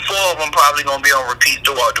 all 4 of them probably gonna be on repeat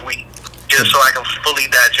throughout the week, just so I can fully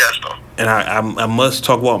digest them. And I must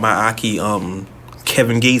talk about my Aki.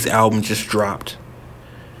 Kevin Gates album just dropped.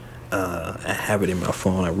 I have it in my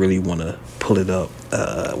phone. I really want to pull it up.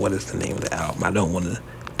 What is the name of the album? I don't want to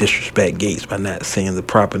disrespect Gates by not saying the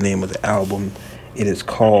proper name of the album. It is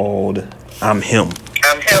called I'm Him.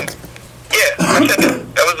 I'm Him. Yeah, I said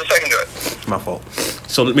that. That was the second good. My fault.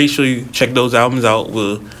 So make sure you check those albums out.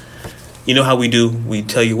 You know how we do. We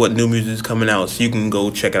tell you what new music is coming out, so you can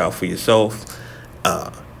go check it out for yourself.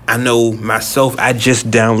 I know myself. I just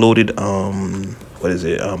downloaded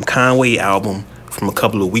Conway album from a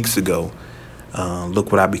couple of weeks ago.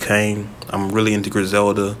 Look What I Became. I'm really into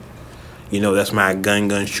Griselda. You know, that's my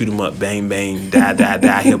gun, shoot 'em up, bang, bang,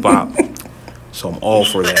 die, hip hop. So I'm all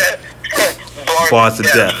for that. Bars to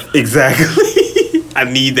death. Exactly. I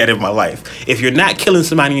need that in my life. If you're not killing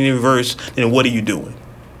somebody in your verse, then what are you doing?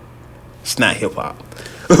 It's not hip hop.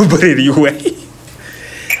 But anyway. It's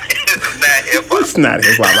not hip hop. It's not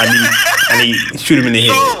hip hop. I need shoot him in the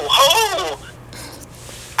head.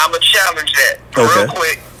 I'ma challenge that real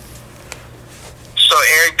quick. So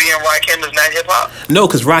Eric B and Rakim is not hip hop? No,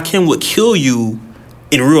 because Rakim would kill you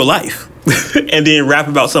in real life and then rap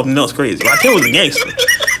about something else crazy. Rakim was a gangster.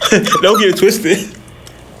 Don't get it twisted.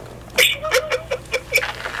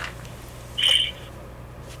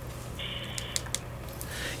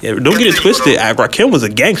 Yeah, don't get it twisted. Rakim was a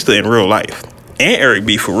gangster in real life. And Eric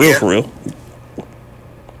B, for real, for real.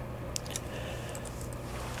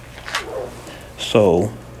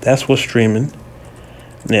 So, that's what's streaming.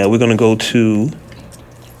 Now, we're going to go to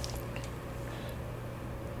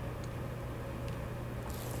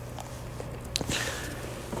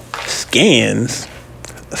Scan's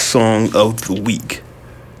Song of the Week.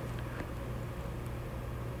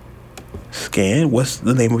 Scan, what's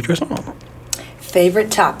the name of your song?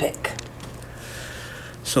 Favorite Topic.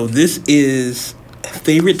 So this is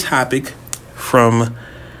Favorite Topic from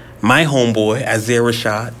my homeboy Isaiah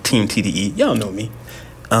Rashad, Team TDE. Y'all know me.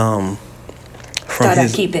 Gotta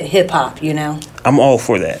keep it hip hop, you know. I'm all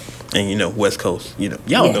for that. And you know, West Coast, you know,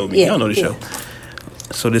 y'all know me. Y'all know the show.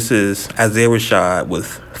 So this is Isaiah Rashad with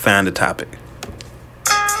Find the Topic.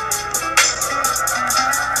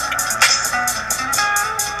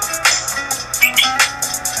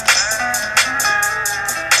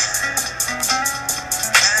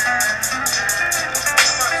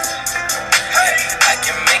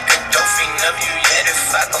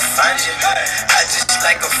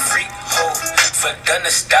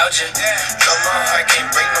 Nostalgia, no my heart can't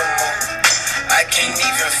break no more. I can't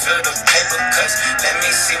even feel the paper, cause let me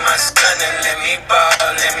see my son and let me ball,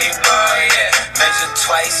 yeah. Measure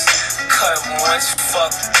twice, cut once,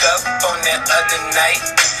 fucked up on that other night.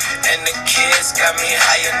 And the kids got me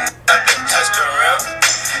high enough to touch the rim.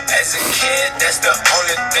 As a kid, that's the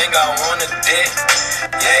only thing I wanna did.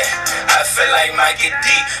 Yeah, I feel like Mikey D.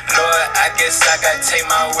 Lord, I guess I gotta take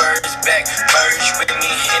my words back. Merge with me,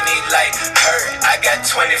 Henny like her. I got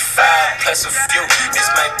 25 plus a few. This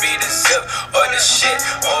might be the zip or the shit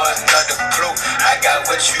or another clue. I got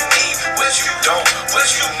what you need, what you don't, what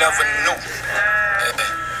you never knew.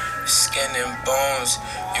 Yeah. Skin and bones,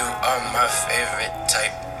 you are my favorite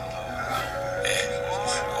type. Yeah.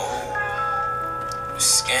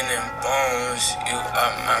 Skin and bones, you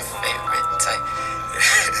are my favorite type.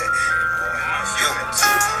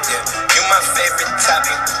 You my favorite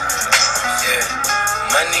topic. Yeah,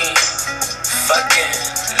 money, fucking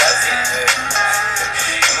love it.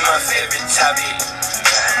 You my favorite topic.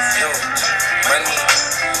 You, money,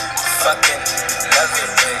 fucking love it.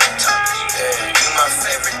 Yeah, you my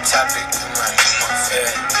favorite topic. Yeah,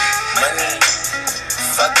 money,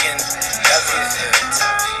 fucking love it.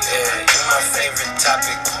 Yeah, you my favorite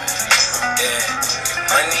topic. Yeah,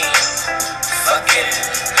 money, fucking.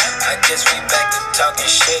 I guess we back to talking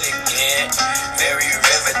shit again. Very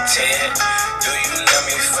riveting. Do you love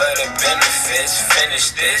me for the benefits?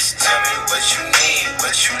 Finish this. Tell me what you need,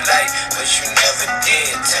 what you like, what you never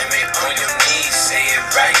did. Tell me on your knees, say it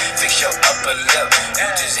right. Fix your upper lip. You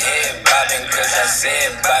just head bobbing, cause I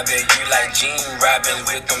said bobbing. You like Gene Robbins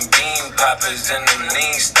with them bean poppers and them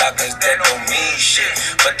lean stockings that don't mean shit,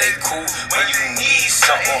 but they cool when you need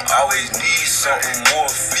something. Always need something. More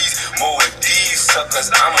feast, more of these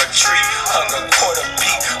suckers. I'm a tree, hug a quarter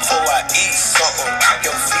beat before I eat something.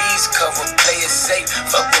 Your fees cover, play it safe.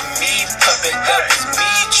 Fuck with me, puppet, that was me.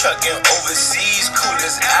 Trucking overseas, cool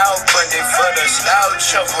as Al Bundy for the slouch.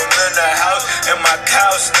 Shuffle in the house and my cow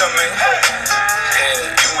stomach.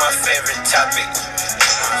 Yeah, you my favorite topic.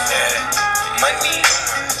 Yeah, money,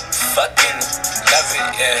 fucking love it.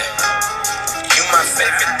 Yeah, you my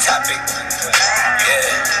favorite topic. Yeah,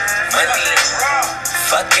 money,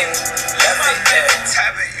 fucking love it.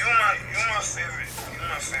 Tabit, you my favorite. You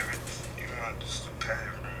my favorite. You my just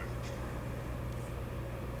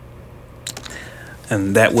a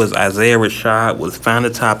And that was Isaiah Rashad with Find a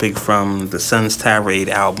Topic from the Sun's Tirade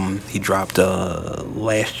album he dropped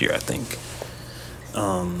last year, I think.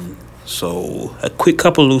 So a quick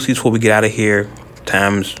couple of loosies before we get out of here.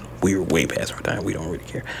 Times we're way past our time. We don't really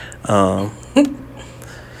care.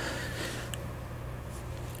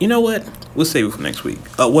 You know what? We'll save it for next week.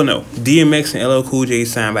 Well, no. DMX and LL Cool J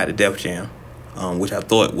signed by the Def Jam, which I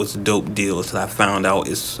thought was a dope deal until I found out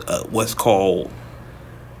it's what's called,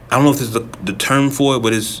 I don't know if this is the term for it,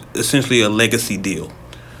 but it's essentially a legacy deal.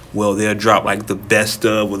 Well, they'll drop like the best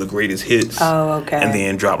of or the greatest hits. Oh, okay. And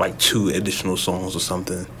then drop like 2 additional songs or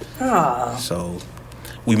something. Oh. So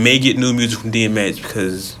we may get new music from DMX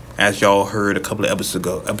because, as y'all heard a couple of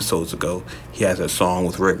episodes ago, he has that song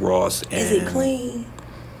with Rick Ross. And Is he clean?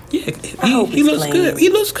 Yeah, hope he he's looks clean. good. He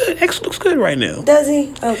looks good. X looks good right now. Does he?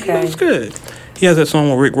 He Okay. looks good. He has that song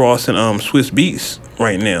with Rick Ross and Swiss Beats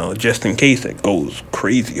right now, Just in Case, that goes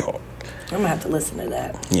crazy hard. I'm gonna have to listen to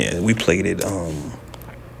that. Yeah, we played it a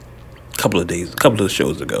couple of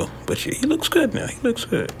shows ago. But yeah, he looks good now. He looks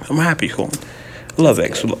good. I'm happy for him. I love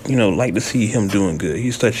X. You know, like to see him doing good.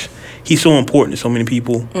 He's so important to so many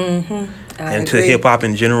people and to hip hop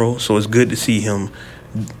in general. So it's good to see him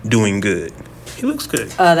doing good. He looks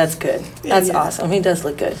good. Oh, that's good. Yeah, That's awesome. He does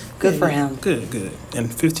look good. Good for him. Good.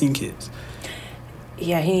 And 15 kids.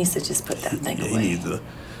 Yeah, he needs to just put that thing Yeah, away. he needs to.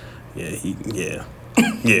 Yeah.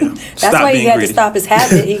 That's why he had to stop his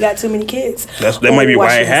habit. He got too many kids. That might be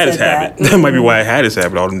why he had his habit. That might be why I had his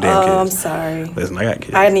habit. All them damn kids. Oh, I'm sorry. Listen, I got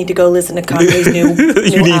kids. I need to go listen to Kanye's new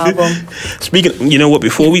album. Speaking, you know what?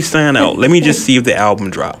 Before we sign out, let me just see if the album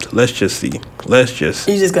dropped. Let's just see. You're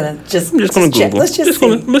just gonna I'm just gonna check. Google. Let's just see.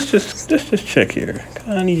 Let's just check here.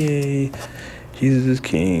 Kanye, Jesus is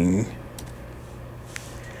King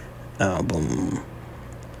album.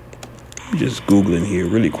 I'm just Googling here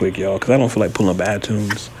really quick, y'all, because I don't feel like pulling up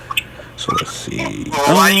iTunes. So let's see.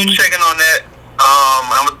 Well, while you checking on that,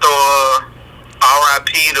 I'm gonna throw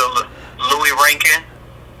R.I.P. to Louis Rankin,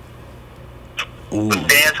 Ooh.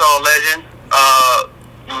 dancehall legend.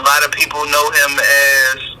 A lot of people know him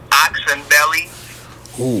as Oxenbelly.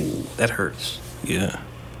 Ooh, that hurts. Yeah.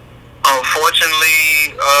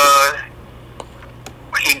 Unfortunately,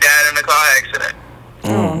 he died in a car accident.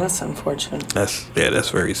 Oh, that's unfortunate. That's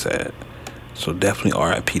very sad. So definitely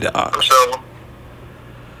R.I.P. to Ox. So,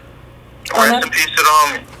 rest in peace to the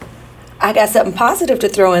homie. I got something positive to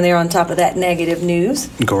throw in there on top of that negative news.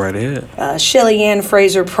 Go right ahead. Shelly Ann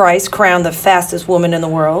Fraser-Price crowned the fastest woman in the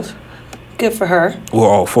world. Good for her. We're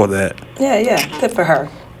all for that. Yeah, good for her.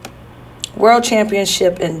 World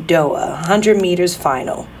Championship in Doha, 100 meters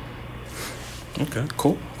final. Okay,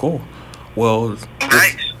 cool. Well,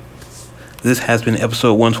 Nice. this has been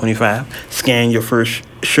episode 125. Scan your first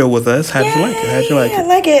show with us. How'd you like it? I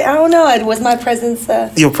like it. I don't know. Was my presence...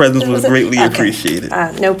 Your presence was greatly okay. appreciated.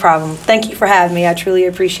 No problem. Thank you for having me. I truly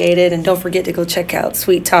appreciate it. And don't forget to go check out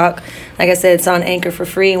Sweet Talk. Like I said, it's on Anchor for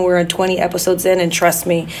free, and we're in 20 episodes in. And trust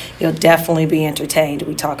me, you'll definitely be entertained.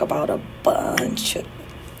 We talk about a bunch of...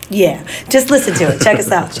 Yeah, just listen to it. Check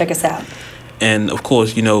us out. And, of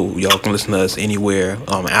course, you know, y'all can listen to us anywhere.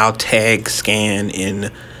 I'll tag Scan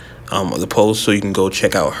in the post so you can go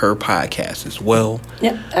check out her podcast as well.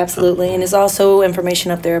 Yep, absolutely. And there's also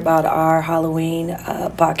information up there about our Halloween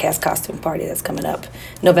podcast costume party that's coming up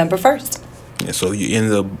November 1st. Yeah, so you're in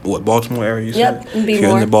the Baltimore area? You Yep, said? be If you're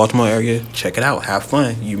more. in the Baltimore area, check it out. Have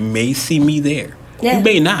fun. You may see me there. Yeah. You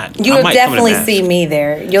may not. I You'll might come in a definitely mask. see me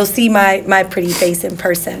there. You'll see my pretty face in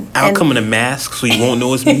person. I'll come in a mask so you won't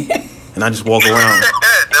know it's me, and I just walk around. That's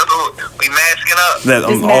what we masking up. That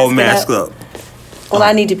I'm Just all masking masked up. Well,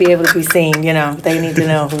 I need to be able to be seen, you know. They need to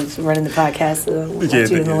know who's running the podcast, like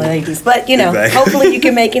you and the ladies. But, you know, Exactly. hopefully you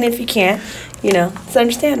can make it. If you can't, you know, it's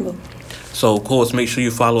understandable. So, of course, make sure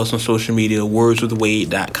you follow us on social media,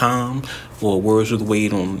 wordswithwade.com or Words with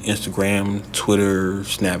Wade on Instagram, Twitter,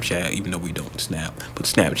 Snapchat, even though we don't snap, but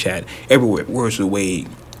Snapchat, everywhere. Words with Wade,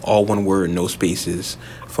 all one word, no spaces.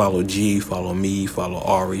 Follow G, follow me, follow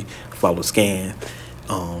Ari, follow Scan.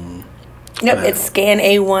 It's Scan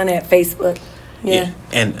A1 at Facebook. Yeah.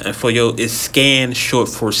 And for it's Scan short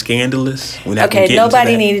for scandalous. We're not gonna Okay, get into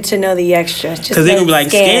nobody that. needed to know the extra. Because they're going to be like,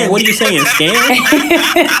 Scan, what are you saying, Scan?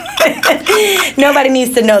 Nobody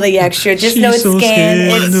needs to know the extra. Just know it's She's so Scan.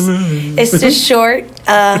 scandalous. It's just short.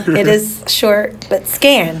 It is short, but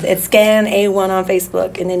Scan. It's Scan A1 on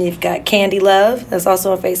Facebook. And then you've got Candy Love. That's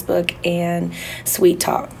also on Facebook. And Sweet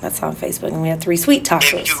Talk. That's on Facebook. And we have 3 Sweet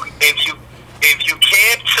Talkers. If you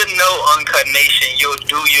care to know Uncut Nation, you'll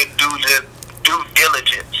do your due due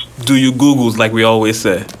diligence. Do your Googles, like we always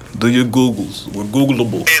say. Do your Googles. We're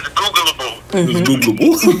Googleable. It's Googleable. It's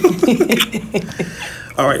Googleable.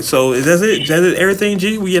 All right, so is that it? Is that it? Everything,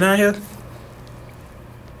 G? We get out here?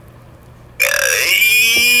 Yeah.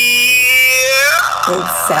 It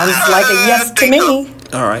sounds like a yes to me.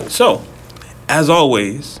 All right, so, as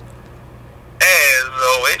always,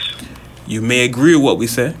 you may agree with what we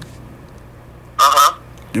say. Uh-huh.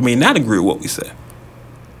 You may not agree with what we say.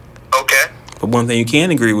 Okay. But one thing you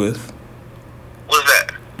can agree with, What's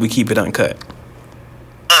that? we keep it uncut.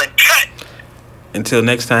 Uncut. Until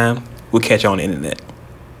next time, we'll catch you on the internet.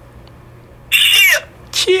 Shit.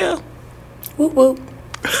 Chill. Whoop whoop.